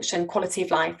lung function, quality of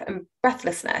life, and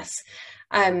breathlessness.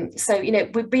 So, you know,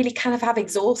 we really kind of have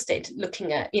exhausted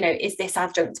looking at, you know, is this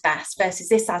adjunct best versus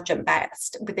this adjunct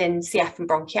best within CF and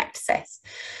bronchiectasis?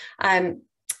 And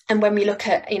when we look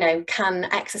at, you know, can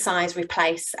exercise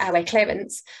replace airway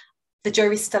clearance, the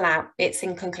jury's still out. It's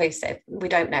inconclusive. We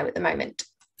don't know at the moment.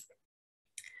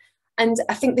 And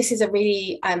I think this is a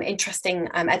really interesting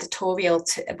editorial,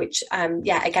 which,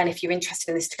 yeah, again, if you're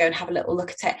interested in this, to go and have a little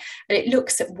look at it. And it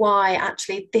looks at why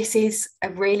actually this is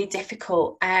a really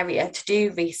difficult area to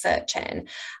do research in.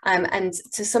 And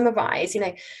to summarise, you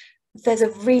know, there's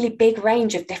a really big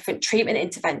range of different treatment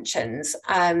interventions,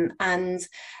 and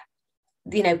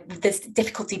you know, there's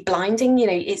difficulty blinding. You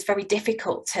know, it's very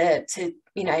difficult to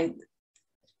you know,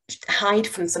 hide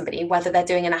from somebody whether they're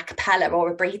doing an a cappella or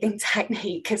a breathing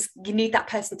technique, because you need that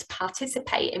person to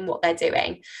participate in what they're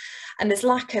doing. And there's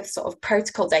lack of sort of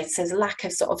protocol data, so there's a lack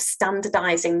of sort of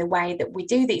standardizing the way that we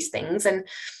do these things. And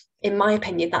in my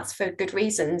opinion, that's for good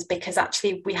reasons, because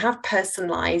actually we have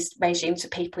personalized regimes for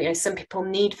people. You know, some people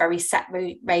need very set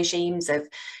regimes of,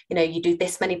 you know, you do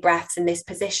this many breaths in this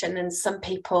position, and some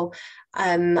people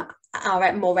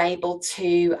are more able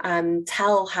to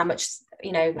tell how much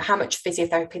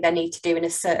physiotherapy they need to do in a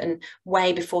certain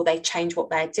way before they change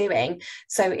what they're doing.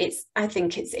 So I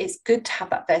think it's good to have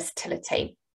that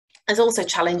versatility. There's also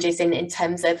challenges in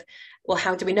terms of, well,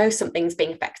 how do we know something's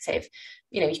being effective?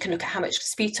 You know, you can look at how much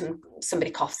sputum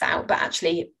somebody coughs out, but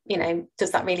actually, you know,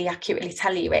 does that really accurately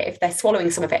tell you it if they're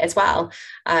swallowing some of it as well?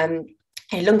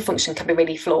 Lung function can be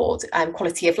really flawed.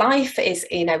 Quality of life is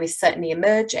certainly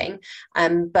emerging,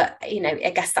 but you know, I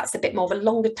guess that's a bit more of a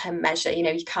longer term measure. You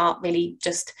know, you can't really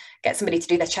just get somebody to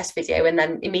do their chest physio and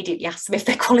then immediately ask them if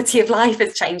their quality of life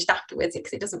has changed afterwards,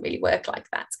 because it doesn't really work like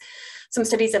that. Some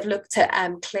studies have looked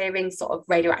at clearing sort of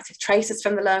radioactive traces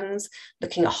from the lungs,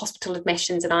 looking at hospital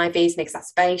admissions and IVs and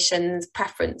exacerbations,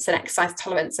 preference and exercise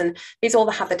tolerance, and these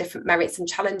all have their different merits and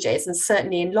challenges. And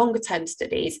certainly in longer term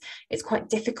studies, it's quite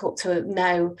difficult to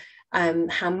know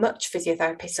how much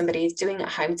physiotherapy somebody is doing at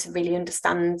home to really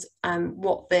understand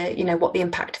what the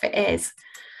impact of it is.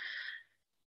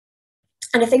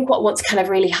 And I think what I want to kind of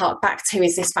really hark back to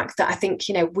is this fact that I think,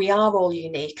 you know, we are all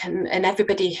unique, and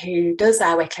everybody who does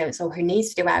airway clearance or who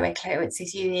needs to do airway clearance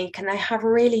is unique, and they have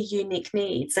really unique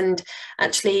needs. And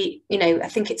actually, you know, I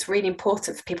think it's really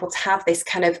important for people to have this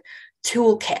kind of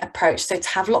toolkit approach. So to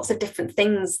have lots of different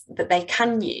things that they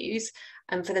can use,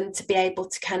 and for them to be able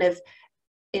to kind of,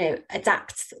 you know,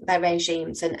 adapt their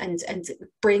regimes and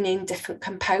bring in different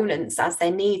components as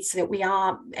they need, so that we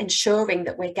are ensuring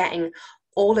that we're getting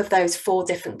all of those 4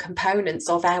 different components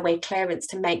of airway clearance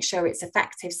to make sure it's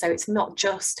effective. So it's not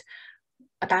just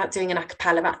about doing an a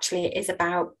cappella, actually it is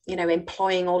about, you know,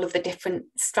 employing all of the different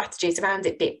strategies around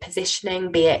it, be it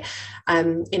positioning, be it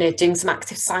you know, doing some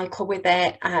active cycle with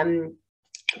it,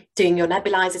 doing your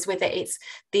nebulizers with it. It's,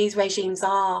 these regimes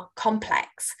are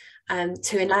complex,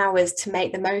 to allow us to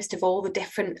make the most of all the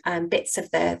different bits of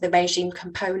the regime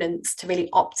components, to really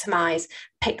optimize,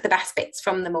 pick the best bits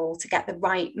from them all to get the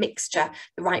right mixture,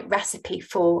 the right recipe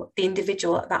for the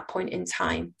individual at that point in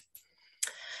time.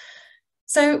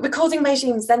 So recording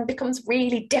regimes then becomes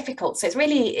really difficult. So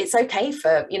it's okay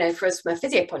for, you know, for us from a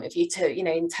physio point of view to, you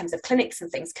know, in terms of clinics and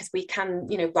things, because we can,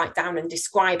 you know, write down and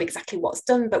describe exactly what's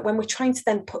done. But when we're trying to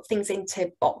then put things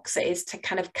into boxes to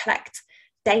kind of collect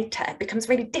data, it becomes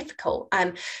really difficult.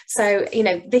 So, you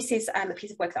know, this is a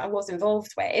piece of work that I was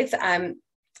involved with.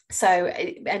 So,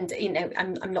 and, you know,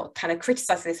 I'm not kind of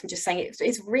criticizing this, I'm just saying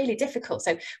it's really difficult.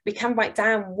 So we can write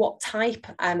down what type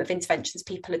of interventions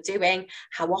people are doing,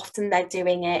 how often they're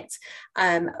doing it,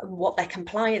 what their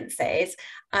compliance is,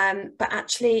 but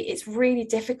actually it's really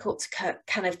difficult to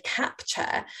kind of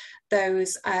capture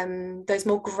those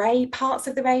more grey parts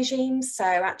of the regime. So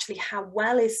actually, how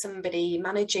well is somebody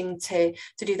managing to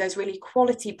do those really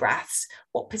quality breaths?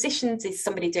 What positions is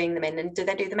somebody doing them in, and do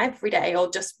they do them every day or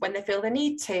just when they feel they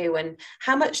need to, and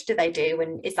how much do they do,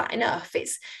 and is that enough?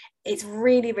 It's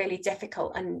really, really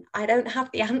difficult, and I don't have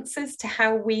the answers to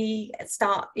how we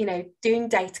start, you know, doing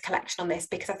data collection on this,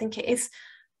 because I think it is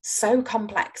so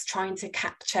complex trying to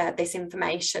capture this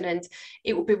information. And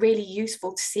it would be really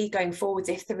useful to see going forwards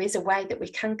if there is a way that we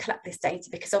can collect this data,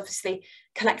 because obviously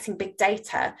collecting big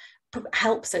data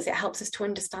helps us. It helps us to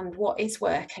understand what is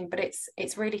working, but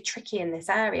it's really tricky in this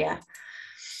area.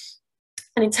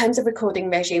 And in terms of recording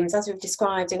regimes, as we've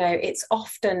described, you know, it's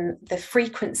often the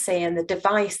frequency and the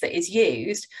device that is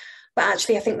used. But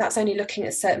actually, I think that's only looking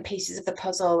at certain pieces of the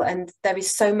puzzle, and there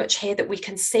is so much here that we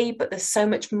can see, but there's so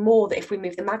much more that if we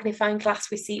move the magnifying glass,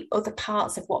 we see other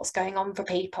parts of what's going on for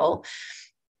people.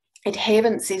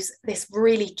 Adherence is this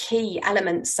really key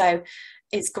element. So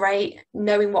it's great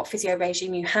knowing what physio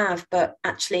regime you have, but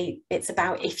actually it's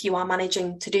about if you are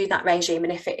managing to do that regime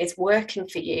and if it is working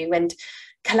for you, and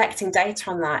collecting data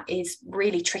on that is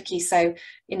really tricky. So,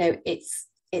 you know, it's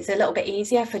a little bit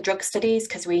easier for drug studies,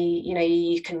 because you know,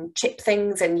 you can chip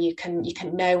things and you can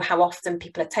know how often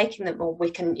people are taking them, or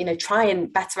we can, you know, try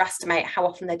and better estimate how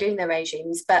often they're doing their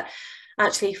regimes. But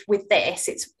actually with this,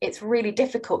 it's really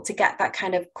difficult to get that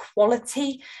kind of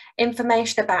quality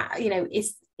information about, you know,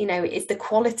 is the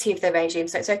quality of the regime.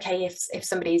 So it's okay if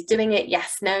somebody's doing it,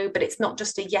 yes, no, but it's not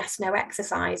just a yes, no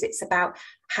exercise. It's about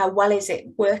how well is it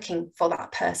working for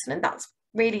that person. And that's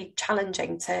really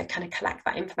challenging to kind of collect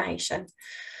that information.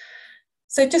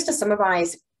 So just to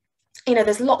summarize, you know,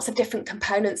 there's lots of different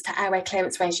components to airway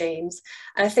clearance regimes.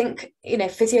 And I think, you know,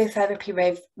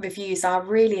 physiotherapy reviews are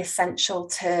really essential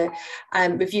to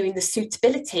reviewing the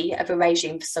suitability of a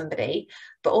regime for somebody,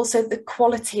 but also the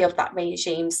quality of that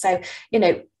regime. So, you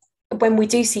know, when we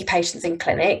do see patients in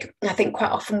clinic, I think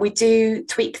quite often we do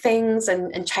tweak things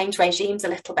and change regimes a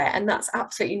little bit. And that's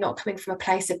absolutely not coming from a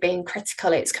place of being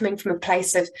critical. It's coming from a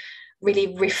place of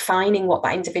really refining what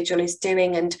that individual is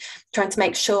doing and trying to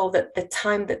make sure that the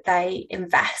time that they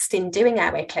invest in doing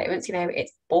airway clearance, you know,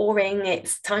 it's boring,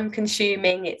 it's time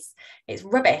consuming, it's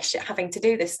rubbish having to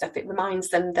do this stuff. It reminds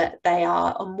them that they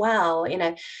are unwell, you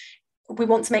know. We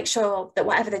want to make sure that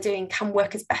whatever they're doing can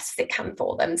work as best as it can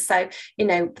for them. So, you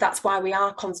know, that's why we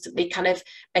are constantly kind of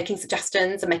making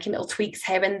suggestions and making little tweaks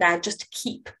here and there, just to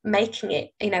keep making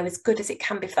it, you know, as good as it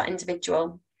can be for that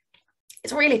individual.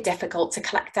 It's really difficult to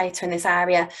collect data in this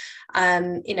area.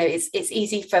 You know, it's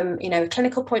easy from, you know, a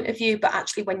clinical point of view, but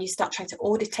actually when you start trying to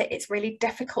audit it, it's really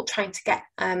difficult trying to get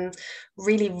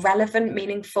really relevant,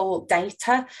 meaningful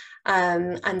data.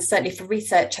 And certainly for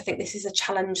research, I think this is a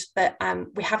challenge that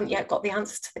we haven't yet got the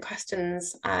answers to the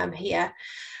questions here.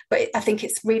 But I think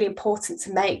it's really important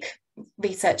to make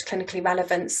research clinically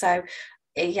relevant. So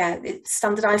yeah,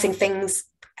 standardizing things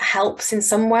helps in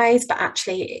some ways, but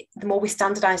actually the more we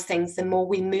standardize things, the more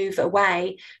we move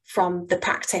away from the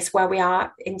practice where we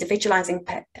are individualizing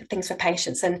things for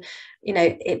patients, and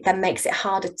it then makes it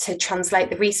harder to translate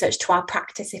the research to our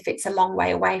practice if it's a long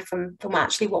way away from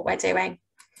actually what we're doing.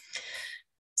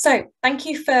 So thank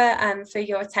you for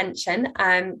your attention.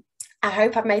 I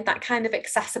hope I've made that kind of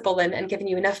accessible and given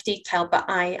you enough detail, but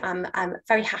I'm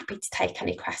very happy to take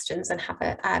any questions and have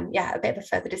a bit of a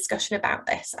further discussion about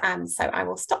this. So I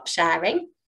will stop sharing,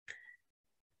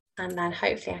 and then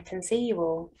hopefully I can see you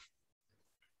all.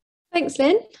 Thanks,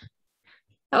 Lynn.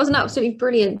 That was an absolutely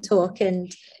brilliant talk,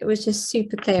 and it was just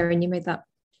super clear, and you made that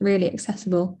really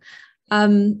accessible.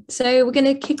 So we're going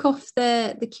to kick off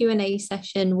the Q&A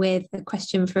session with a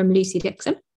question from Lucy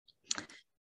Dixon.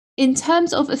 In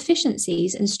terms of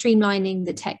efficiencies and streamlining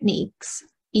the techniques,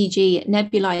 e.g.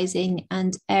 nebulizing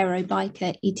and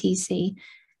aerobica etc.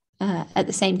 At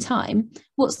the same time,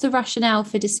 what's the rationale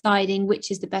for deciding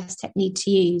which is the best technique to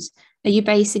use? Are you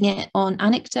basing it on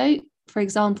anecdote? For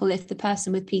example, if the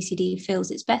person with PCD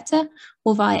feels it's better,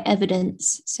 or via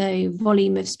evidence, so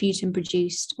volume of sputum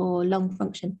produced or lung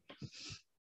function?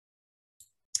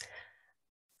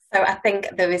 So I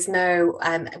think there is no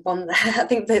one. I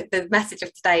think the message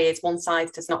of today is one size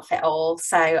does not fit all.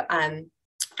 So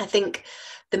I think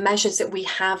the measures that we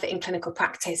have in clinical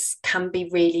practice can be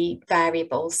really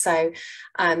variable. So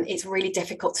it's really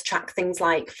difficult to track things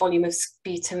like volume of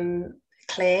sputum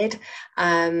cleared,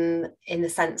 in the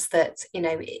sense that,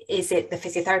 is it the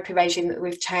physiotherapy regime that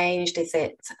we've changed? Is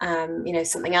it,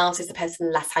 something else? Is the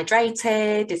person less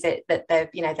hydrated? Is it that their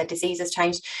disease has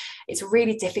changed? It's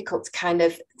really difficult to kind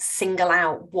of single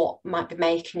out what might be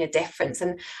making a difference.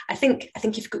 And I think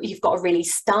you've got a really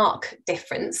stark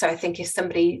difference. So I think if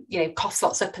somebody, coughs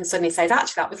lots up and suddenly says,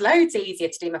 actually, that was loads easier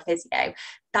to do my physio,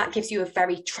 that gives you a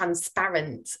very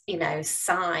transparent,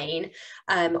 sign.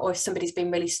 Or if somebody's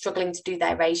been really struggling to do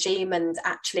their regime and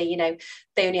actually,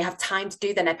 they only have time to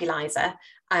do the nebulizer.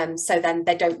 So then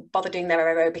they don't bother doing their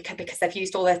aerobic because they've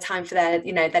used all their time for their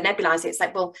nebulizer. It's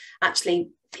like, well, actually,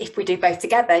 if we do both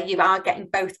together, you are getting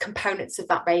both components of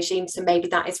that regime. So maybe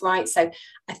that is right. So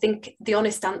I think the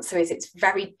honest answer is it's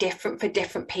very different for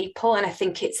different people. And I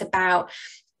think it's about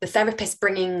the therapist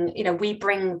bringing, we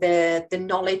bring the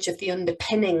knowledge of the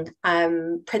underpinning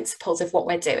principles of what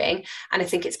we're doing. And I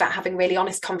think it's about having really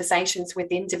honest conversations with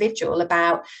the individual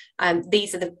about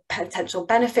these are the potential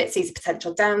benefits, these are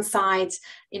potential downsides,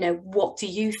 what do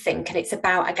you think? And it's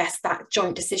about, I guess, that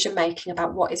joint decision making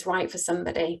about what is right for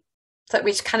somebody. So,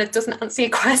 which kind of doesn't answer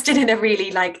your question in a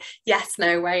really yes,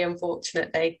 no way,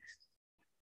 unfortunately.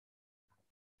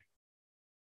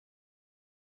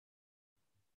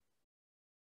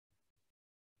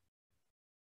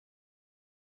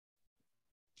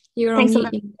 You're Thanks on a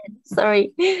lot. mute.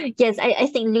 Sorry. Yes, I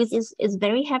think Lucy is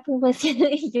very happy with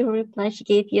your reply. She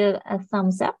gave you a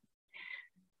thumbs up.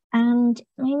 And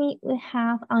maybe we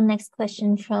have our next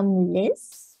question from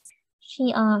Liz.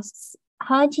 She asks,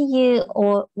 how do you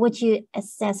or would you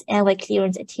assess airway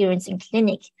clearance adherence in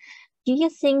clinic? Do you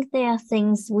think there are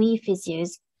things we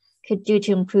physios could do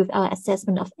to improve our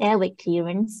assessment of airway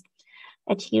clearance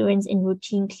adherence in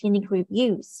routine clinic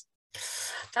reviews?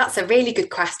 That's a really good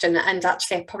question, and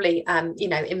actually, I probably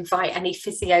invite any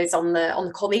physios on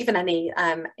the call, even any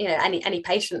any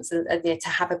patients, to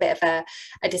have a bit of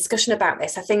a discussion about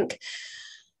this. I think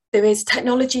there is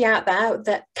technology out there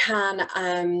that can,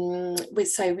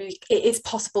 it is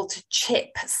possible to chip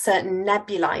certain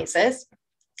nebulizers.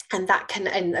 And that can,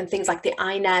 and things like the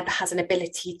iNeb has an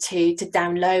ability to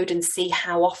download and see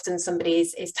how often somebody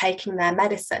is taking their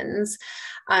medicines.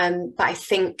 But I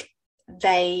think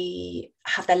they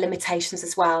have their limitations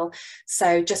as well.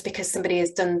 So just because somebody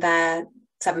has done their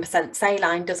 7%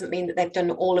 saline doesn't mean that they've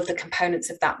done all of the components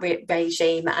of that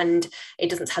regime, and it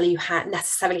doesn't tell you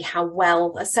necessarily how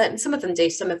well some of them do.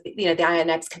 Some of the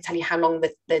iNebs can tell you how long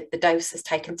the dose has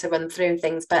taken to run through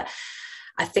things, but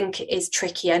I think it is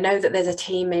tricky. I know that there's a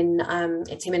team in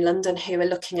London who are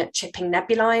looking at chipping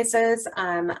nebulizers,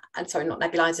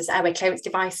 airway clearance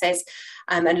devices,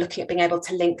 and looking at being able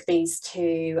to link these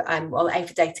to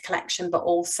for data collection, but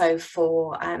also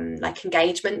for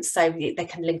engagement, so they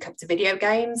can link up to video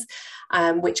games,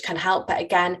 which can help. But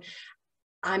again,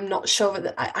 I'm not sure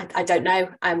that I don't know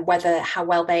how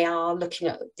well they are looking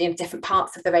at different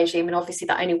parts of the regime, and obviously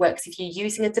that only works if you're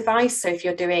using a device. So if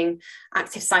you're doing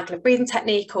active cycle of breathing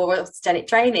technique or autogenic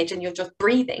drainage and you're just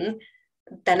breathing,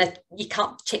 then you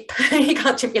can't chip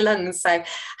your lungs. So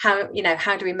how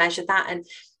do we measure that? And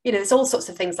there's all sorts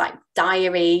of things like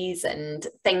diaries and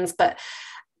things, but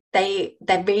they're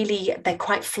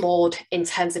quite flawed in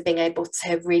terms of being able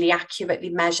to really accurately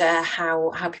measure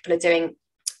how people are doing.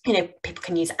 people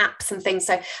can use apps and things.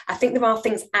 So I think there are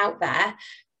things out there,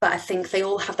 but I think they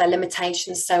all have their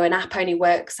limitations. So an app only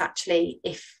works actually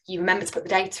if you remember to put the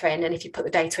data in, and if you put the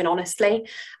data in honestly.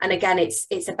 And again, it's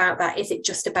about that. Is it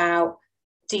just about,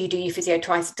 do you do your physio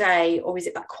twice a day, or is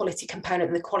it that quality component?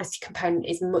 And the quality component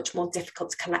is much more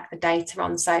difficult to collect the data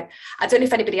on. So I don't know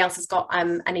if anybody else has got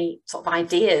any sort of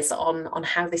ideas on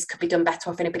how this could be done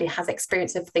better, or if anybody has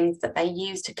experience of things that they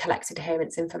use to collect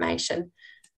adherence information.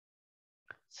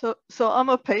 So I'm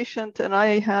a patient, and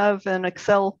I have an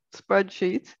Excel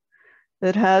spreadsheet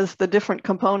that has the different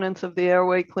components of the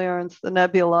airway clearance, the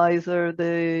nebulizer,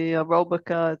 the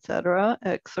aerobica, etc.,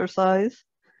 exercise.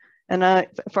 And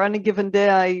for any given day,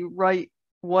 I write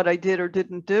what I did or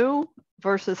didn't do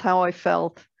versus how I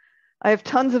felt. I have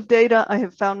tons of data. I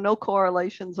have found no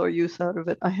correlations or use out of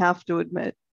it, I have to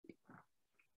admit.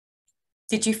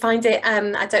 Did you find it,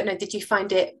 I don't know, did you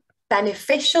find it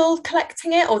beneficial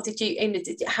collecting it, or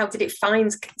how did it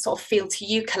sort of feel to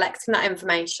you collecting that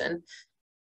information?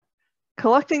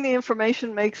 Collecting the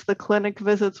information makes the clinic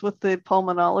visits with the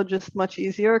pulmonologist much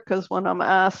easier, because when I'm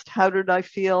asked, how did I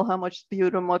feel, how much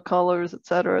sputum, what colors, et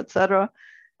cetera,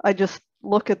 I just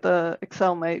look at the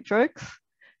Excel matrix.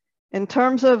 In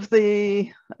terms of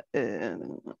the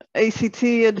ACT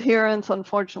adherence,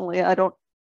 unfortunately, I don't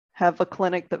have a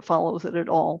clinic that follows it at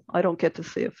all. I don't get to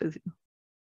see a physio.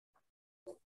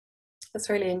 That's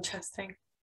really interesting.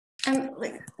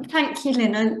 Thank you,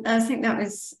 Lynne. I think that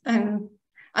was,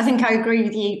 I think I agree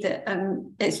with you that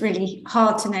it's really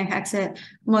hard to know how to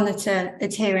monitor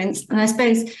adherence. And I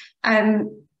suppose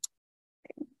going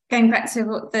back to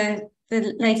what the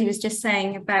lady was just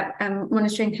saying about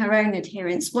monitoring her own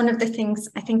adherence, one of the things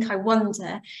I think I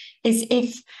wonder is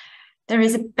if there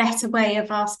is a better way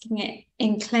of asking it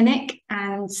in clinic.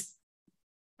 And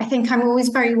I think I'm always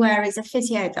very aware as a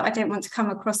physio that I don't want to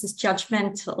come across as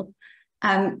judgmental,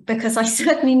 because I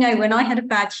certainly know when I had a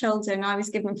bad shoulder and I was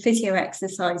given physio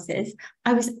exercises,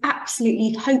 I was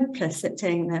absolutely hopeless at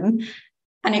doing them.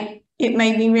 And it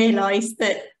made me realise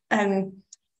that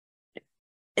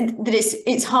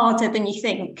it's harder than you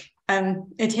think,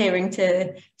 adhering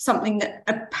to something that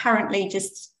apparently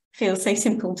just feels so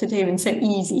simple to do and so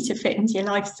easy to fit into your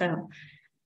lifestyle.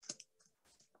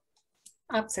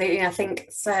 Absolutely. I think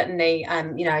certainly,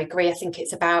 I agree. I think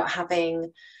it's about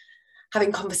having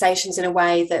conversations in a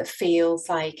way that feels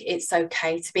like it's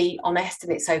okay to be honest,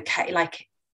 and it's okay, like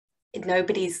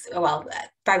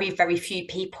very, very few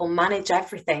people manage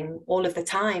everything all of the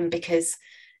time, because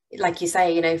like you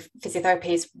say, physiotherapy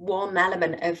is one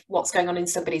element of what's going on in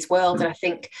somebody's world. And I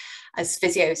think as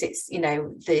physios, it's,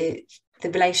 the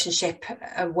relationship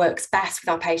works best with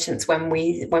our patients when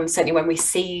we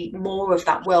see more of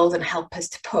that world and help us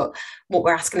to put what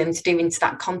we're asking them to do into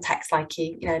that context, like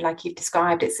you've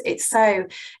described. It's so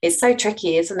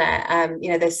tricky, isn't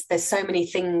it? There's so many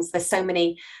things, there's so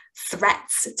many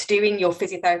threats to doing your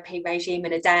physiotherapy regime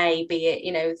in a day, be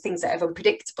it things that are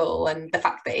unpredictable, and the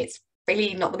fact that it's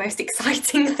really not the most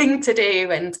exciting thing to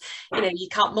do, and you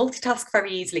can't multitask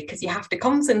very easily because you have to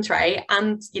concentrate,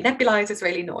 and your nebulizer is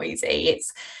really noisy.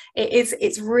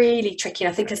 It's really tricky.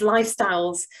 And I think as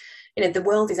lifestyles, the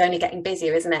world is only getting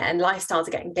busier, isn't it? And lifestyles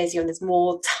are getting busier, and there's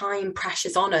more time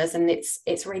pressures on us, and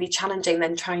it's really challenging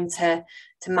then trying to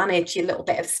manage your little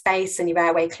bit of space and your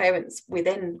airway clearance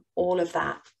within all of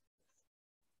that.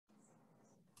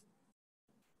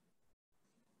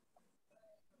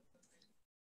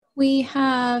 We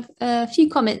have a few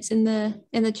comments in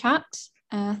the chat.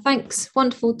 Thanks,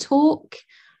 wonderful talk.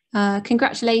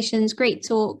 Congratulations, great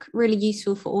talk, really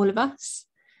useful for all of us.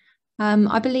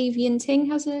 I believe Yin Ting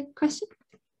has a question.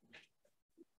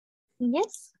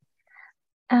 Yes.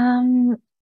 Lynne,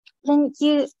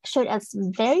 you showed us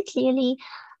very clearly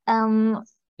some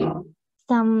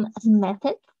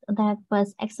methods that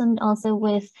was excellent, also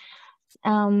with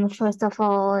first of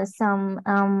all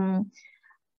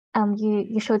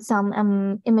you showed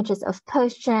some images of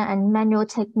posture and manual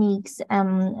techniques,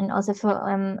 and also for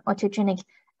autogenic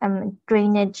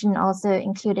drainage, and also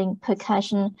including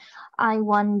percussion. I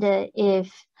wonder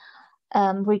if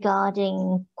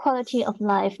regarding quality of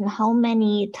life and how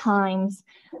many times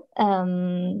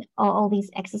all these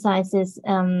exercises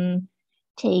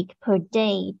take per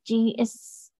day,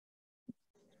 is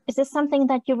this something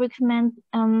that you recommend?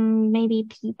 Maybe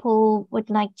people would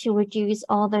like to reduce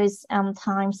all those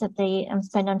times that they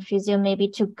spend on physio, maybe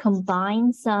to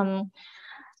combine some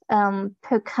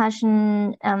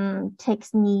percussion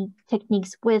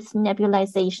techniques with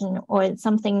nebulization, or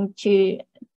something to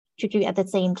do at the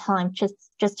same time,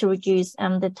 just to reduce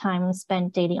the time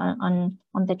spent daily on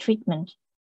the treatment.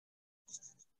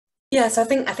 Yeah, so I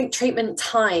think treatment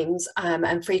times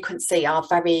and frequency are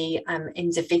very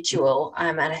individual,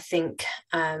 and I think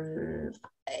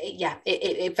yeah,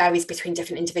 it varies between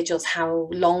different individuals how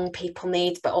long people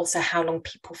need, but also how long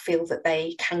people feel that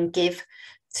they can give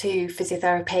to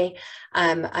physiotherapy,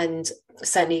 and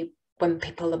certainly when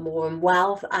people are more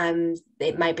unwell,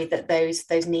 it may be that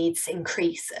those needs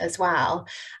increase as well.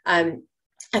 I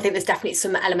think there's definitely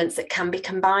some elements that can be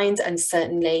combined, and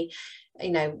certainly,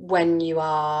 you know, when you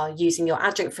are using your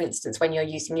adjunct, for instance, when you're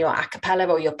using your a cappella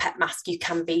or your pep mask, you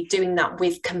can be doing that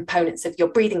with components of your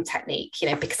breathing technique, you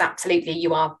know, because absolutely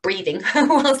you are breathing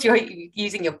whilst you're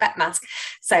using your pep mask.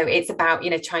 So it's about,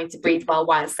 you know, trying to breathe well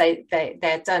whilst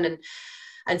they're done.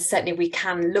 And certainly we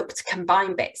can look to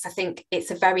combine bits. I think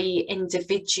it's a very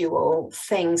individual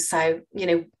thing. So, you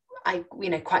know, I, you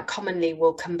know, quite commonly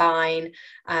will combine,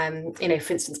 you know,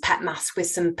 for instance, pep masks with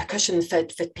some percussion for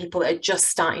people that are just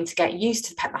starting to get used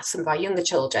to the pep mask, some of our younger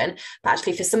children. But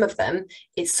actually for some of them,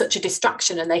 it's such a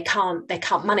distraction and they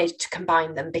can't manage to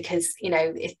combine them because, you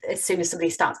know, as soon as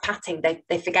somebody starts patting,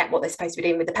 they forget what they're supposed to be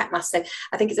doing with the pep mask. So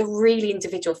I think it's a really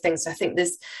individual thing. So I think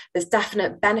there's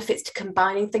definite benefits to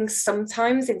combining things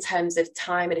sometimes in terms of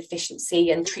time and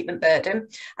efficiency and treatment burden.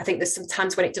 I think there's some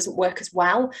times when it doesn't work as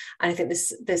well. And I think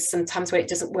there's sometimes when it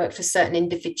doesn't work for certain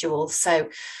individuals. So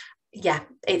yeah,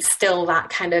 it's still that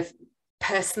kind of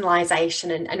personalization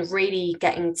and really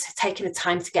taking the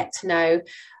time to get to know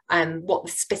what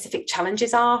the specific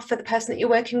challenges are for the person that you're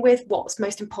working with, what's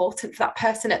most important for that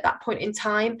person at that point in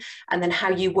time, and then how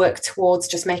you work towards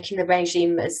just making the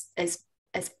regime as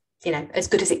you know, as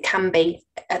good as it can be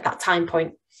at that time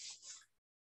point.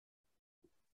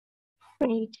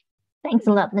 Great, thanks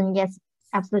a lot. Then yes,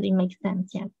 absolutely makes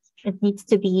sense. Yes, it needs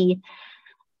to be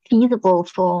feasible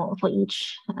for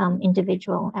each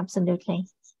individual. Absolutely.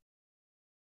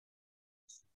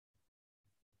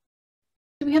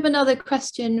 We have another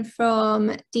question from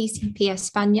DCP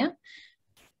España.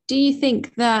 Do you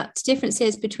think that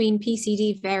differences between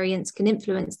PCD variants can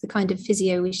influence the kind of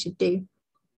physio we should do?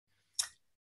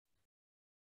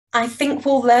 I think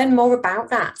we'll learn more about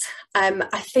that.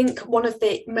 I think one of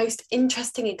the most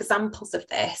interesting examples of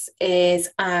this is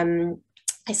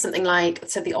something like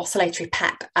the oscillatory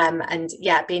pep, and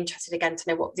yeah, I'd be interested again to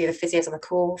know what the other physios on the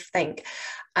call think.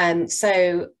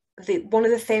 So one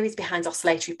of the theories behind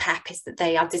oscillatory pep is that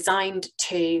they are designed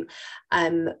to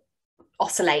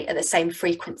oscillate at the same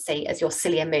frequency as your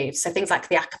cilia moves. So things like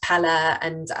the a cappella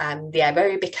and the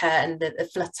aerobica and the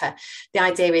flutter, the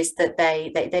idea is that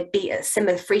they beat at a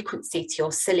similar frequency to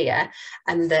your cilia,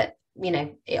 and that, you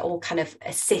know, it all kind of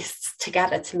assists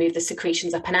together to move the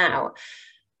secretions up and out.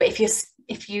 But if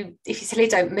your cilia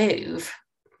don't move,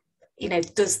 you know,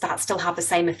 does that still have the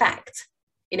same effect?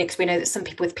 You know, because we know that some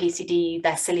people with PCD,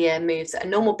 their cilia moves at a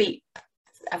normal beat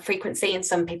frequency, and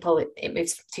some people it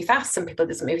moves too fast, some people it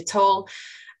doesn't move at all.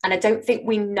 And I don't think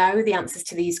we know the answers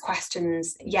to these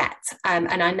questions yet. And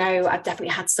I know I've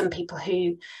definitely had some people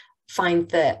who find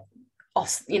that,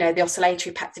 you know, the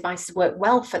oscillatory pep devices work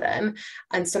well for them,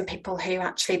 and some people who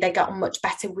actually they got on much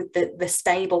better with the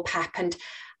stable pep. And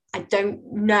I don't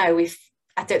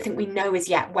think we know as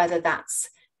yet whether that's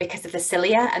because of the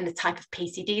cilia and the type of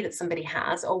PCD that somebody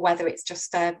has, or whether it's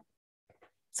just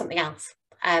something else.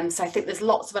 So I think there's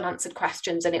lots of unanswered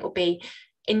questions, and it will be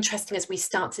interesting as we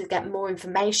start to get more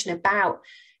information about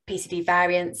PCD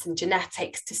variants and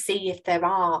genetics to see if there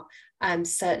are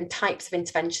certain types of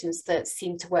interventions that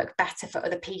seem to work better for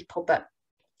other people. But,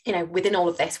 you know, within all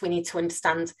of this, we need to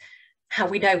understand how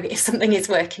we know if something is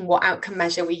working, what outcome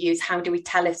measure we use, how do we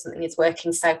tell if something is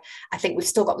working. So I think we've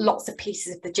still got lots of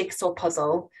pieces of the jigsaw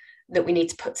puzzle that we need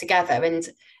to put together. And,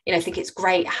 you know, I think it's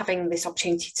great having this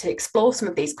opportunity to explore some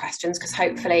of these questions, because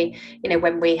hopefully, you know,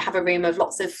 when we have a room of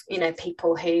lots of, you know,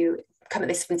 people who come at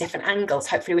this from different angles,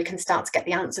 hopefully we can start to get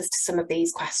the answers to some of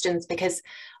these questions, because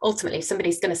ultimately if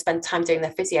somebody's going to spend time doing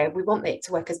their physio, we want it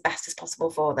to work as best as possible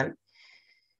for them.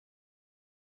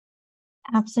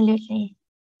 Absolutely.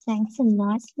 Thanks a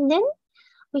lot, Lynne.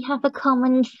 We have a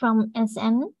comment from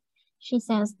SN. She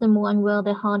says, the more unwell,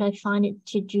 the harder I find it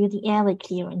to do the airway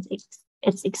clearance.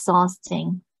 It's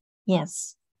exhausting.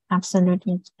 Yes,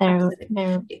 absolutely. It's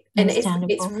very and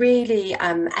it's really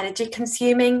energy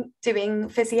consuming doing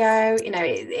physio. You know,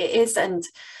 it is. And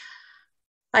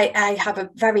I have a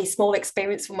very small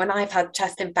experience from when I've had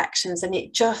chest infections, and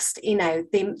it just, you know,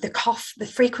 the cough, the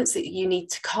frequency that you need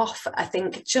to cough, I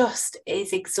think just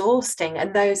is exhausting.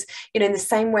 And those, you know, in the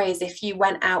same way as if you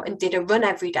went out and did a run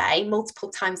every day, multiple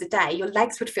times a day, your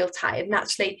legs would feel tired, and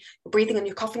actually your breathing and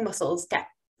your coughing muscles get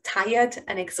tired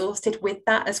and exhausted with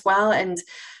that as well. And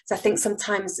so I think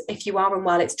sometimes if you are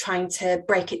unwell, it's trying to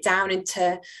break it down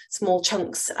into small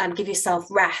chunks and give yourself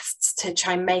rests to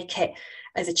try and make it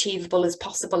as achievable as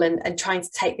possible, and trying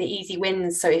to take the easy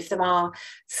wins. So if there are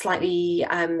slightly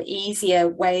easier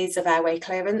ways of airway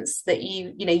clearance, that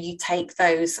you take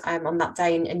those on that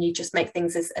day, and you just make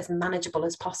things as manageable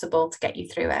as possible to get you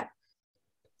through it.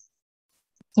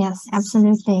 Yes,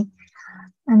 absolutely.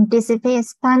 And Disipe,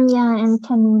 Espana, and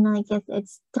Tamuna, I guess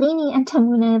it's Trini and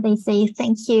Tamuna, they say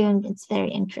thank you, and it's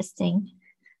very interesting.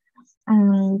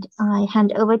 And I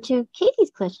hand over to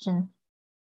Katie's question.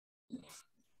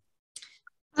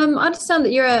 I understand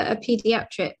that you're a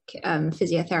pediatric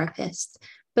physiotherapist,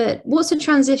 but what's the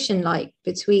transition like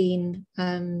between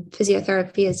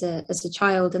physiotherapy as a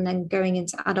child and then going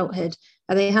into adulthood?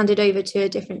 Are they handed over to a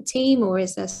different team, or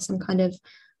is there some kind of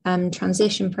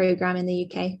transition program in the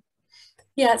UK?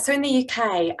 Yeah, so in the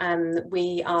UK,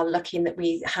 we are lucky in that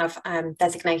we have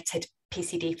designated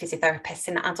PCD physiotherapists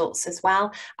in adults as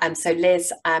well. So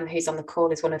Liz, who's on the call,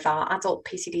 is one of our adult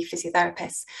PCD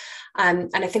physiotherapists.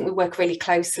 And I think we work really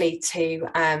closely to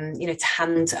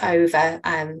hand over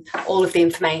all of the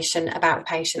information about the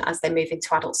patient as they move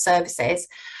into adult services.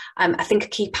 I think a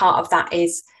key part of that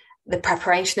is the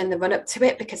preparation and the run up to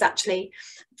it, because actually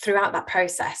throughout that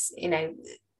process,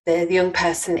 the young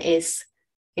person is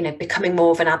becoming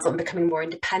more of an adult and becoming more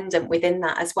independent within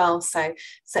that as well. So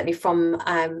certainly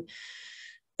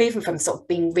even from sort of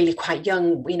being really quite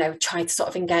young, trying to sort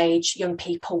of engage young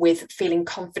people with feeling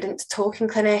confident to talk in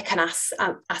clinic and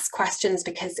ask questions,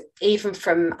 because even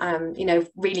from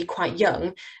really quite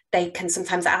young, they can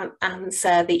sometimes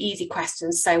answer the easy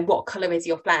questions. So what colour is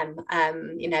your phlegm?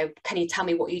 Can you tell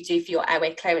me what you do for your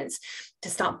airway clearance? To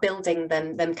start building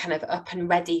them kind of up and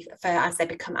ready for as they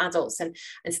become adults, and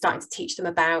starting to teach them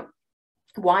about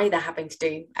why they're having to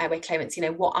do airway clearance.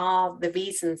 What are the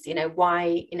reasons?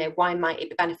 Why might it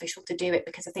be beneficial to do it?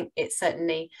 Because I think it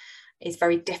certainly is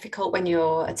very difficult when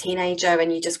you're a teenager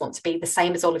and you just want to be the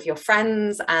same as all of your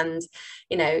friends, and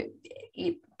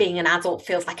being an adult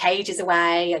feels like ages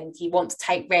away, and you want to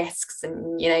take risks,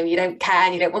 and you don't care,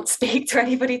 and you don't want to speak to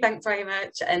anybody, thanks very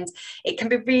much, and it can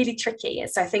be really tricky.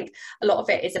 So I think a lot of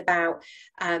it is about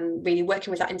really working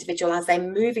with that individual as they're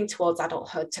moving towards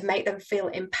adulthood, to make them feel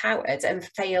empowered and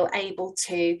feel able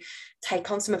to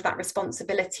take on some of that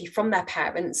responsibility from their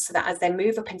parents, so that as they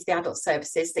move up into the adult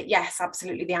services, that yes,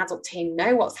 absolutely, the adult team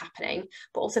know what's happening,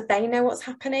 but also they know what's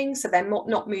happening, so they're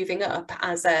not moving up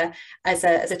as a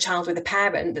child with a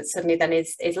parent that suddenly then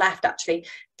is left. Actually,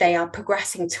 they are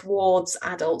progressing towards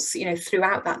adults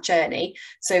throughout that journey.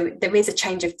 So there is a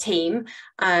change of team,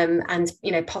 and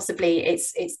possibly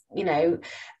it's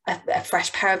a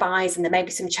fresh pair of eyes, and there may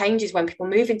be some changes when people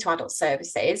move into adult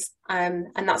services, and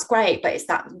that's great, but it's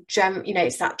that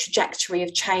it's that trajectory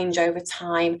of change over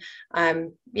time.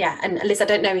 And Liz, I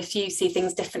don't know if you see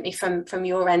things differently from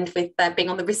your end, with being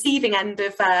on the receiving end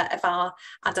of our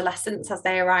adolescents as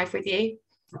they arrive with you.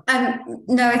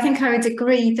 No, I think I would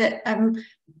agree that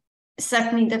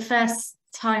certainly the first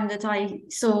time that I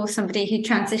saw somebody who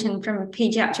transitioned from a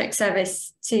paediatric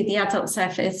service to the adult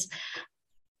service,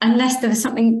 unless there was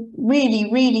something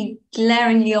really, really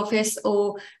glaringly obvious,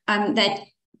 or their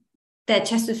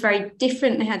chest was very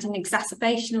different, they had an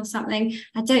exacerbation or something,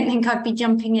 I don't think I'd be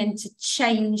jumping in to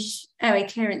change airway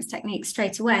clearance techniques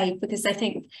straight away, because I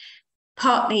think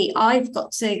partly I've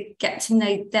got to get to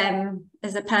know them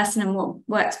as a person and what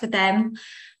works for them,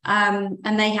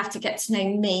 and they have to get to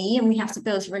know me, and we have to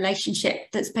build a relationship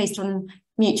that's based on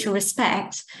mutual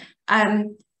respect.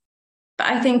 But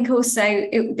I think also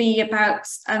it would be about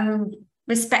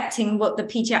respecting what the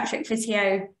paediatric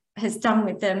physio has done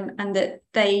with them, and that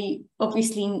they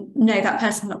obviously know that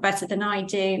person a lot better than I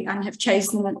do, and have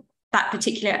chosen that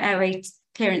particular airway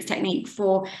clearance technique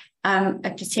for a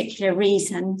particular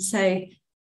reason. So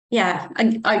yeah,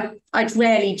 I'd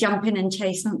rarely jump in and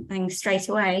chase something straight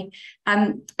away.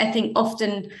 I think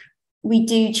often we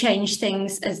do change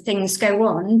things as things go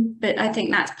on, but I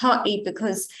think that's partly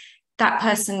because that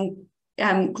person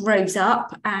grows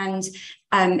up, and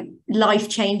life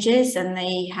changes, and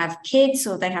they have kids,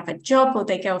 or they have a job, or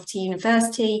they go off to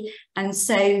university, and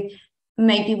so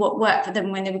maybe what worked for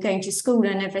them when they were going to school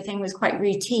and everything was quite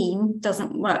routine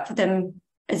doesn't work for them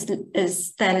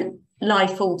as their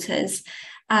life alters.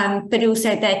 But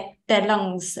also their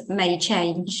lungs may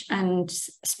change, and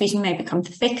speaking may become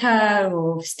thicker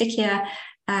or stickier.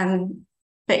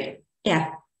 But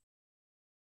yeah.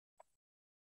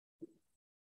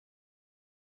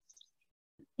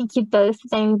 Thank you both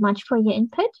very much for your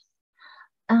input.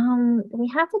 We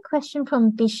have a question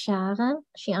from Bishara.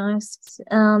 She asks,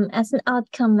 as an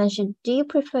outcome measure, do you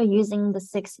prefer using the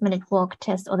 6-minute walk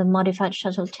test or the modified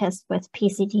shuttle test with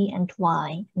PCD, and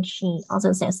why? And she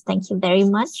also says, thank you very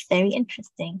much. Very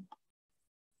interesting.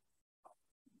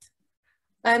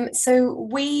 So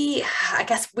I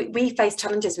guess we face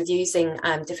challenges with using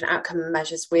different outcome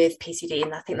measures with PCD,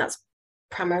 and I think that's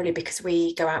primarily because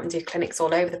we go out and do clinics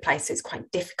all over the place. So it's quite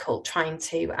difficult trying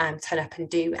to turn up and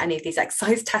do any of these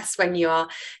exercise tests when you are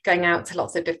going out to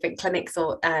lots of different clinics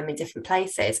or in different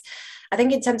places. I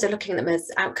think in terms of looking at them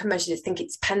as outcome measures, I think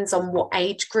it depends on what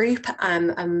age group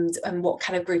and what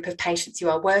kind of group of patients you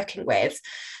are working with.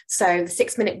 So the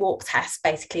 6-minute walk test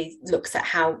basically looks at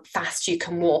how fast you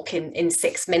can walk in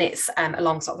 6 minutes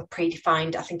along sort of a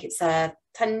predefined, I think it's a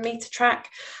 10-meter track.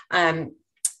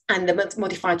 And the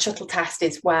modified shuttle test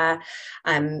is where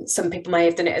some people may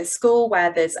have done it at school,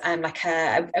 where there's like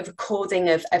a recording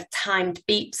of timed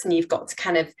beeps, and you've got to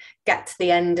kind of get to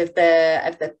the end of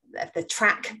the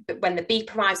track. But when the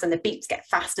beep arrives, and the beeps get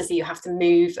faster, so you have to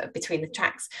move between the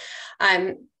tracks.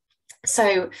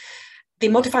 So the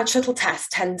modified shuttle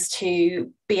test tends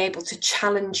to be able to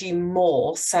challenge you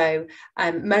more. So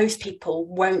most people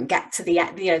won't get to the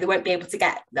end, they won't be able to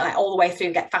get all the way through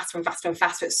and get faster and faster and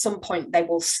faster. At some point they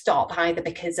will stop, either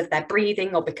because of their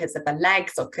breathing or because of their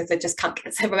legs or because they just can't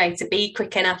get to A to B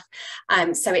quick enough.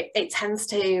 So it tends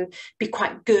to be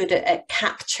quite good at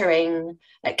capturing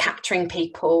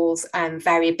people's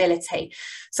variability.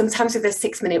 Sometimes with a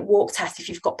 6-minute walk test, if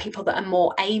you've got people that are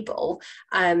more able,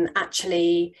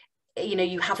 actually,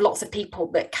 you have lots of people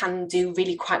that can do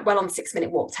really quite well on the 6-minute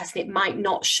walk test, and it might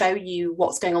not show you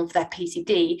what's going on for their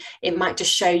PCD. It might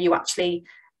just show you actually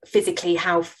physically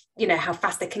how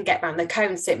fast they can get around the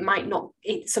cone. So it might not,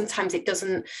 sometimes it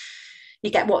doesn't, you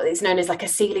get what is known as like a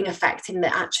ceiling effect, in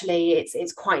that actually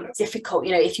it's quite difficult.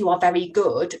 If you are very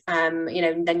good,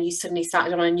 then you suddenly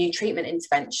started on a new treatment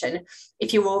intervention.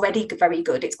 If you're already very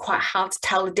good, it's quite hard to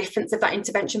tell the difference of that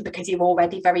intervention because you're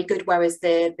already very good, whereas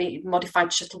the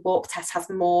modified shuttle walk test has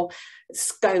more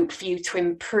scope for you to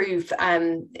improve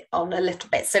on a little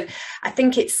bit. So I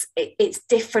think it's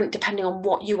different depending on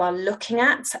what you are looking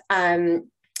at.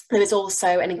 There is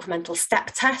also an incremental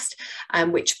step test,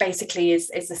 which basically is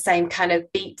the same kind of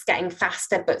beats, getting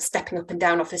faster, but stepping up and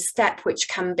down off a step, which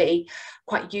can be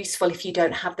quite useful if you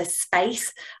don't have the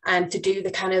space to do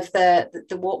the kind of the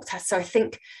walk test. So I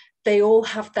think they all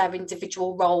have their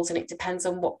individual roles, and it depends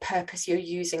on what purpose you're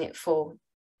using it for.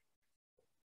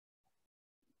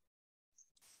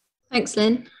 Thanks,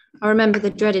 Lynn. I remember the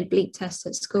dreaded bleep test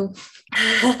at school.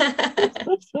 I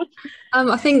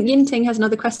think Yinting has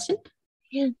another question.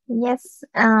 Yes,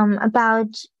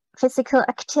 about physical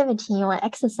activity or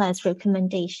exercise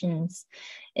recommendations.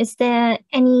 Is there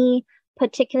any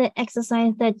particular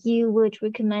exercise that you would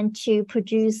recommend to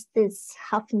produce this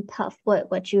huff and puff work,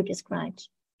 what you described?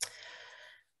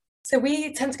 So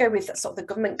we tend to go with sort of the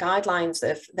government guidelines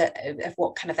of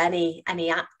what kind of any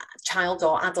child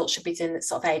or adult should be doing that's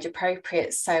sort of age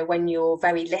appropriate. So when you're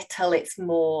very little, it's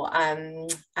more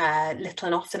little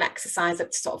and often exercise,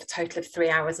 up to sort of a total of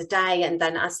 3 hours a day. And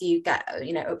then as you get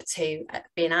up to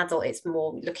being adult, it's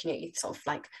more looking at you sort of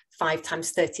like 5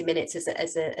 times 30 minutes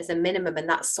as a minimum, and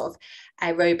that's sort of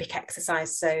aerobic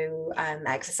exercise. So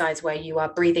exercise where you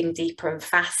are breathing deeper and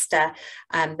faster,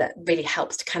 that really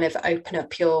helps to kind of open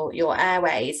up your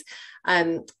airways.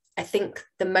 I think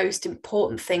the most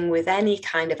important thing with any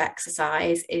kind of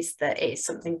exercise is that it's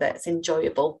something that's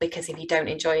enjoyable, because if you don't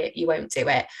enjoy it, you won't do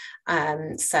it.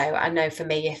 So I know for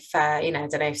me, if I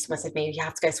don't know, if someone said to me you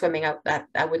have to go swimming,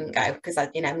 I wouldn't go, because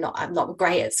I'm not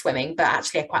great at swimming, but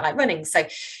actually I quite like running. So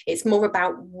it's more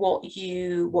about what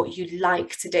you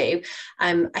like to do.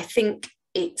 I think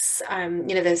it's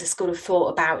there's a school of thought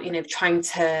about trying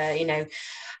to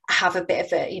have a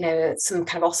bit of some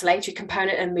kind of oscillatory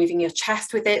component and moving your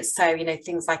chest with it. So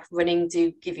things like running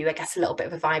do give you, I guess, a little bit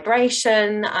of a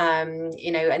vibration,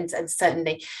 and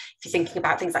certainly if you're thinking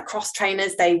about things like cross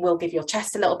trainers, they will give your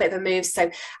chest a little bit of a move.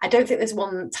 So I don't think there's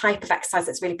one type of exercise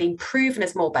that's really been proven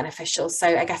as more beneficial. So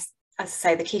I guess, as I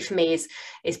say, the key for me is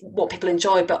what people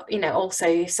enjoy, but also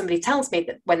if somebody tells me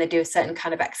that when they do a certain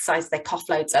kind of exercise they cough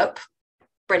loads up,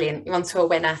 brilliant, you're on to a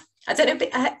winner. I don't know,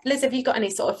 Liz, have you got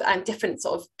any sort of different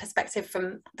sort of perspective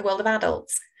from the world of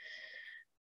adults?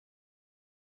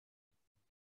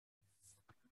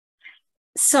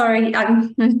 Sorry,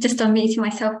 I'm just unmuting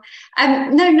myself.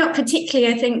 No, not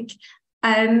particularly. I think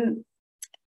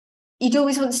you'd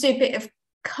always want to do a bit of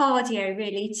cardio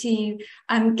really to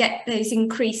get those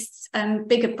increased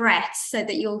bigger breaths, so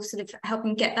that you're sort of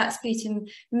helping get that sputum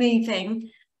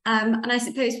moving. And I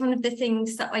suppose one of the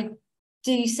things that I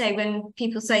do say when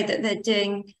people say that they're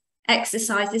doing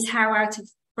exercises, how out of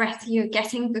breath you're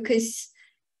getting, because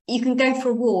you can go for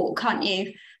a walk, can't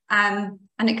you?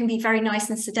 And it can be very nice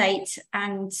and sedate,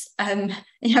 and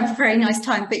you have a very nice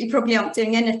time, but you probably aren't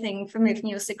doing anything for moving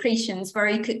your secretions, where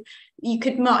you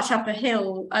could march up a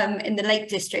hill in the Lake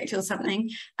District or something,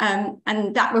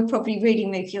 and that would probably really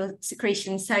move your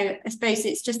secretions. So I suppose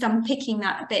it's just unpicking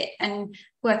that a bit and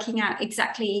working out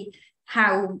exactly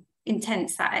how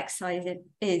intense that exercise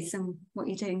is and what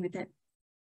you're doing with it.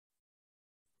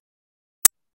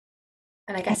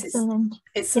 And I guess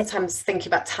it's sometimes thinking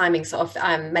about timing sort of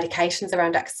medications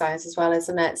around exercise as well,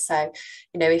 isn't it? So,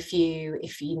 you know, if you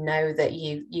know that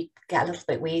you get a little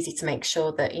bit wheezy, to make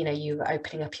sure that, you know, you're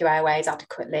opening up your airways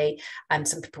adequately.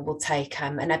 Some people will take a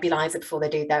nebulizer before they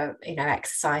do their, you know,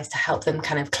 exercise to help them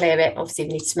kind of clear it. Obviously,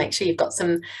 you need to make sure you've got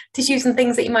some tissues and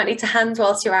things that you might need to hand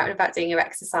whilst you're out and about doing your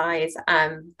exercise.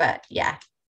 But yeah,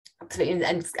 absolutely.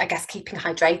 And I guess keeping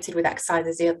hydrated with exercise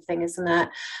is the other thing, isn't it?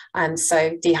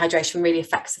 So dehydration really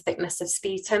affects the thickness of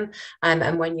sputum,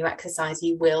 and when you exercise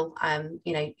you will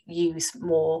you know, use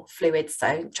more fluids,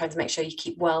 so trying to make sure you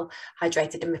keep well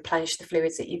hydrated and replenish the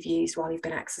fluids that you've used while you've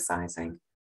been exercising.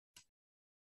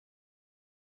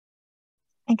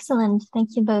 Excellent,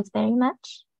 thank you both very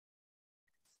much.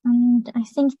 And I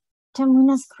think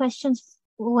Tamuna's question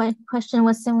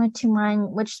was similar to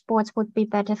mine. Which sports would be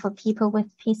better for people with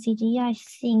PCD? I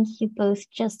think you both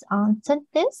just answered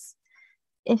this.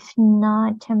 If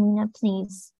not, Tamuna,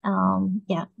 please,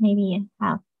 yeah, maybe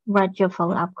write your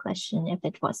follow-up question if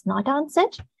it was not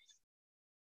answered.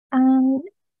 No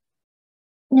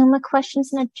more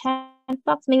questions in the chat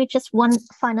box. Maybe just one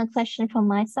final question from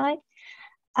my side.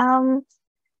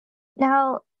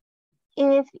 Now,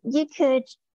 if you could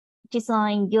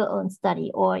design your own study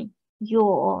or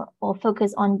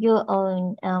focus on your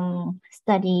own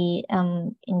study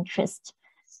interest,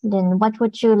 then what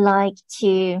would you like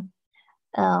to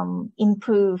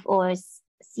improve or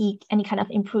seek any kind of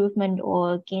improvement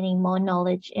or gaining more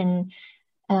knowledge in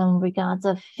regards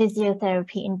of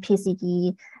physiotherapy in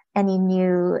PCD? Any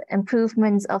new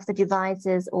improvements of the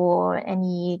devices or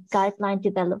any guideline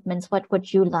developments? What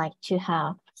would you like to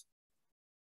have?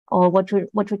 Or what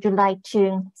would you like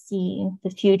to see the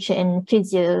future in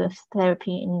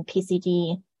physiotherapy in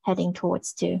PCD heading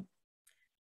towards to?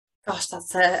 Gosh,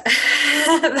 that's a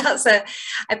that's a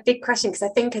big question, because I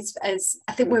think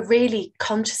I think we're really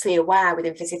consciously aware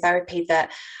within physiotherapy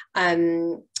that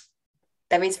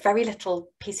there is very little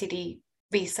PCD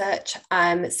research.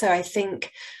 So I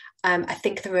think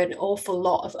there are an awful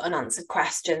lot of unanswered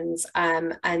questions,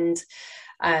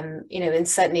 you know, and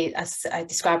certainly, as I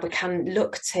described, we can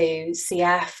look to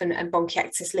CF and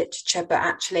bronchiectasis literature, but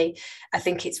actually I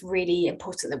think it's really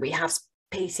important that we have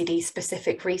PCD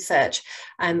specific research.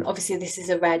 Obviously this is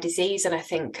a rare disease, and I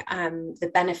think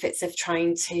the benefits of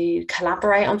trying to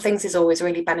collaborate on things is always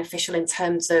really beneficial in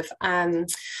terms of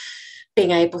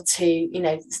being able to, you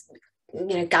know,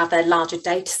 gather larger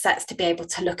data sets to be able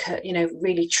to look at, you know,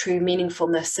 really true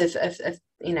meaningfulness of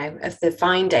you know, of the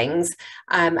findings.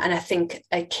 And I think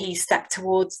a key step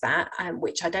towards that,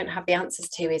 which I don't have the answers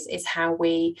to, is how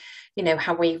we, you know,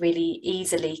 how we really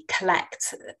easily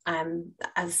collect, as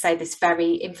I say, this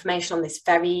very information on this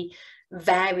very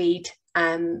varied,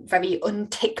 very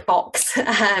untick box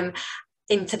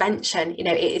intervention. You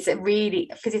know, it is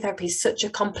physiotherapy is such a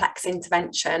complex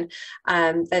intervention.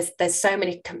 There's so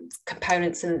many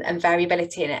components and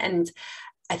variability in it, and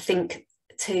I think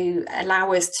to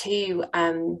allow us to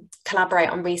collaborate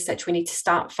on research, we need to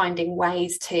start finding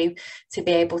ways to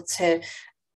be able to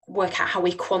work out how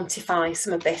we quantify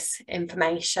some of this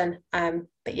information.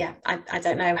 But yeah, I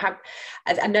don't know how.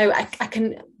 I know I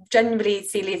can genuinely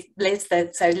see Liz.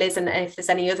 So Liz, and if there's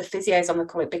any other physios on the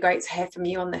call, it'd be great to hear from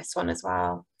you on this one as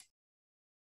well.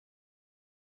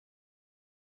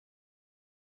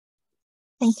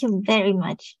 Thank you very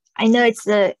much. I know it's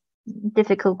a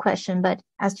difficult question, but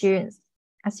as you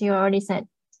already said,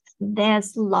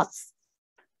 there's lots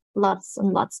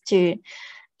and lots to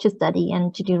study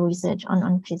and to do research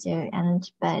on physio,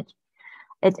 but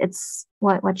it's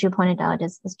what you pointed out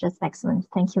is just excellent.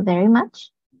 Thank you very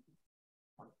much.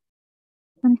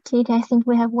 Okay, I think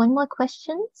we have one more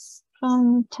question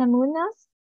from Tamuna.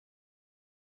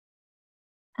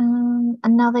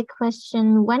 Another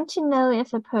question: when to know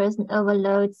if a person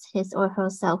overloads his or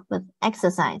herself with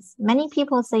exercise? Many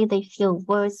people say they feel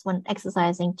worse when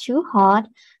exercising too hard.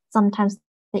 Sometimes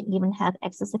they even have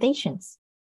exacerbations.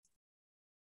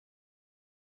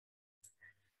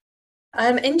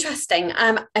 Interesting.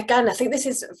 Again, I think this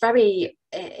is very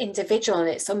individual, and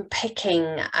it's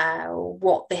unpicking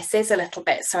what this is a little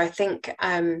bit. So I think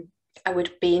I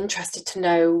would be interested to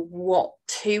know what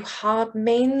too hard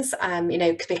means, you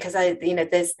know, because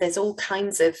there's all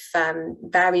kinds of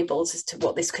variables as to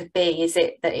what this could be. Is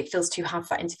it that it feels too hard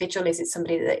for that individual? Is it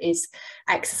somebody that is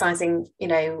exercising, you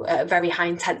know, at a very high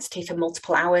intensity for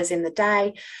multiple hours in the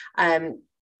day? And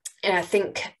I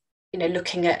think, you know,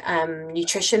 looking at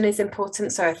nutrition is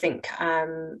important. So I think,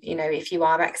 you know, if you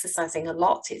are exercising a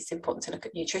lot, it's important to look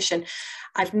at nutrition.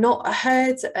 I've not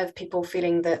heard of people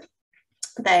feeling that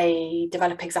they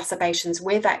develop exacerbations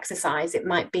with exercise. It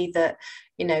might be that,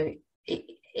 you know,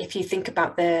 if you think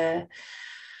about the,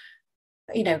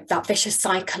 you know, that vicious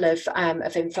cycle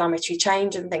of inflammatory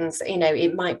change and things, you know,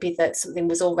 it might be that something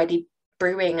was already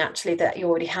brewing, actually, that you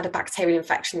already had a bacterial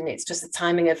infection, and it's just the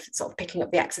timing of sort of picking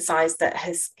up the exercise that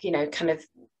has, you know, kind of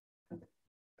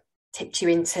tipped you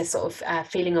into sort of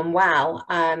feeling unwell.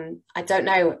 I don't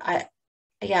know.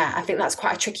 I think that's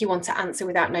quite a tricky one to answer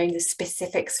without knowing the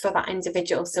specifics for that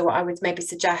individual. So what I would maybe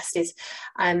suggest is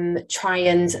try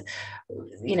and,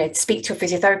 you know, speak to a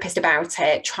physiotherapist about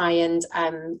it, try and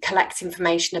collect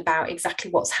information about exactly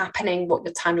what's happening, what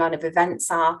the timeline of events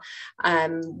are,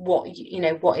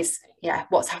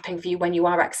 what's happening for you when you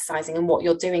are exercising and what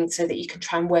you're doing, so that you can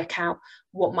try and work out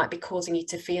what might be causing you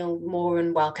to feel more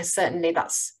unwell, because certainly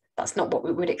that's not what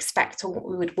we would expect or what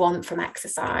we would want from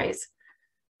exercise.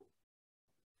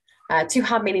 Too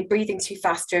hard meaning breathing too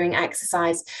fast during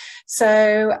exercise.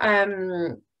 So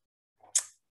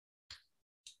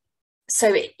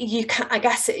you can, I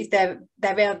guess there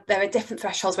are different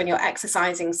thresholds when you're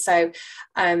exercising. So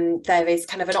there is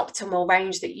kind of an optimal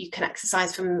range that you can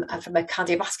exercise from a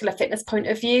cardiovascular fitness point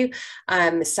of view.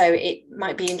 So it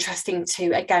might be interesting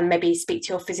to, again, maybe speak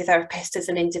to your physiotherapist as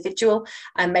an individual,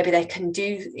 and maybe they can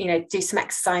do some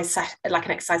exercise, like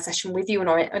an exercise session with you,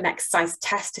 or an exercise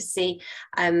test to see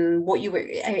what you were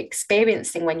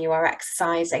experiencing when you are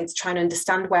exercising, to try and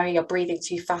understand where you're breathing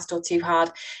too fast or too hard.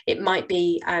 It might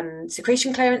be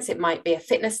secretion clearance, it might be a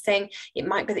fitness thing, it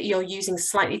might be that you're using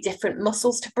slightly different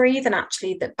muscles to breathe, and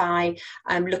actually that by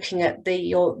looking at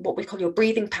what we call your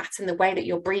breathing pattern, the way that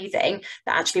you're breathing,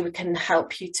 that actually we can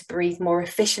help you to breathe more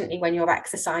efficiently when you're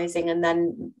exercising, and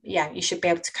then you should be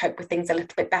able to cope with things a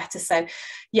little bit better. So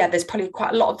there's probably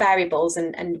quite a lot of variables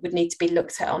and would need to be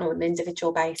looked at on an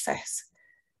individual basis.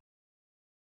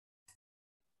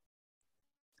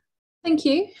 Thank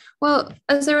you. Well,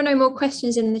 as there are no more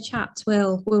questions in the chat,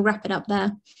 we'll wrap it up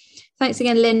there. Thanks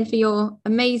again, Lynne, for your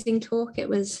amazing talk. It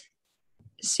was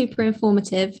super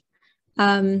informative.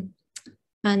 And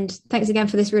thanks again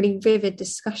for this really vivid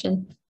discussion.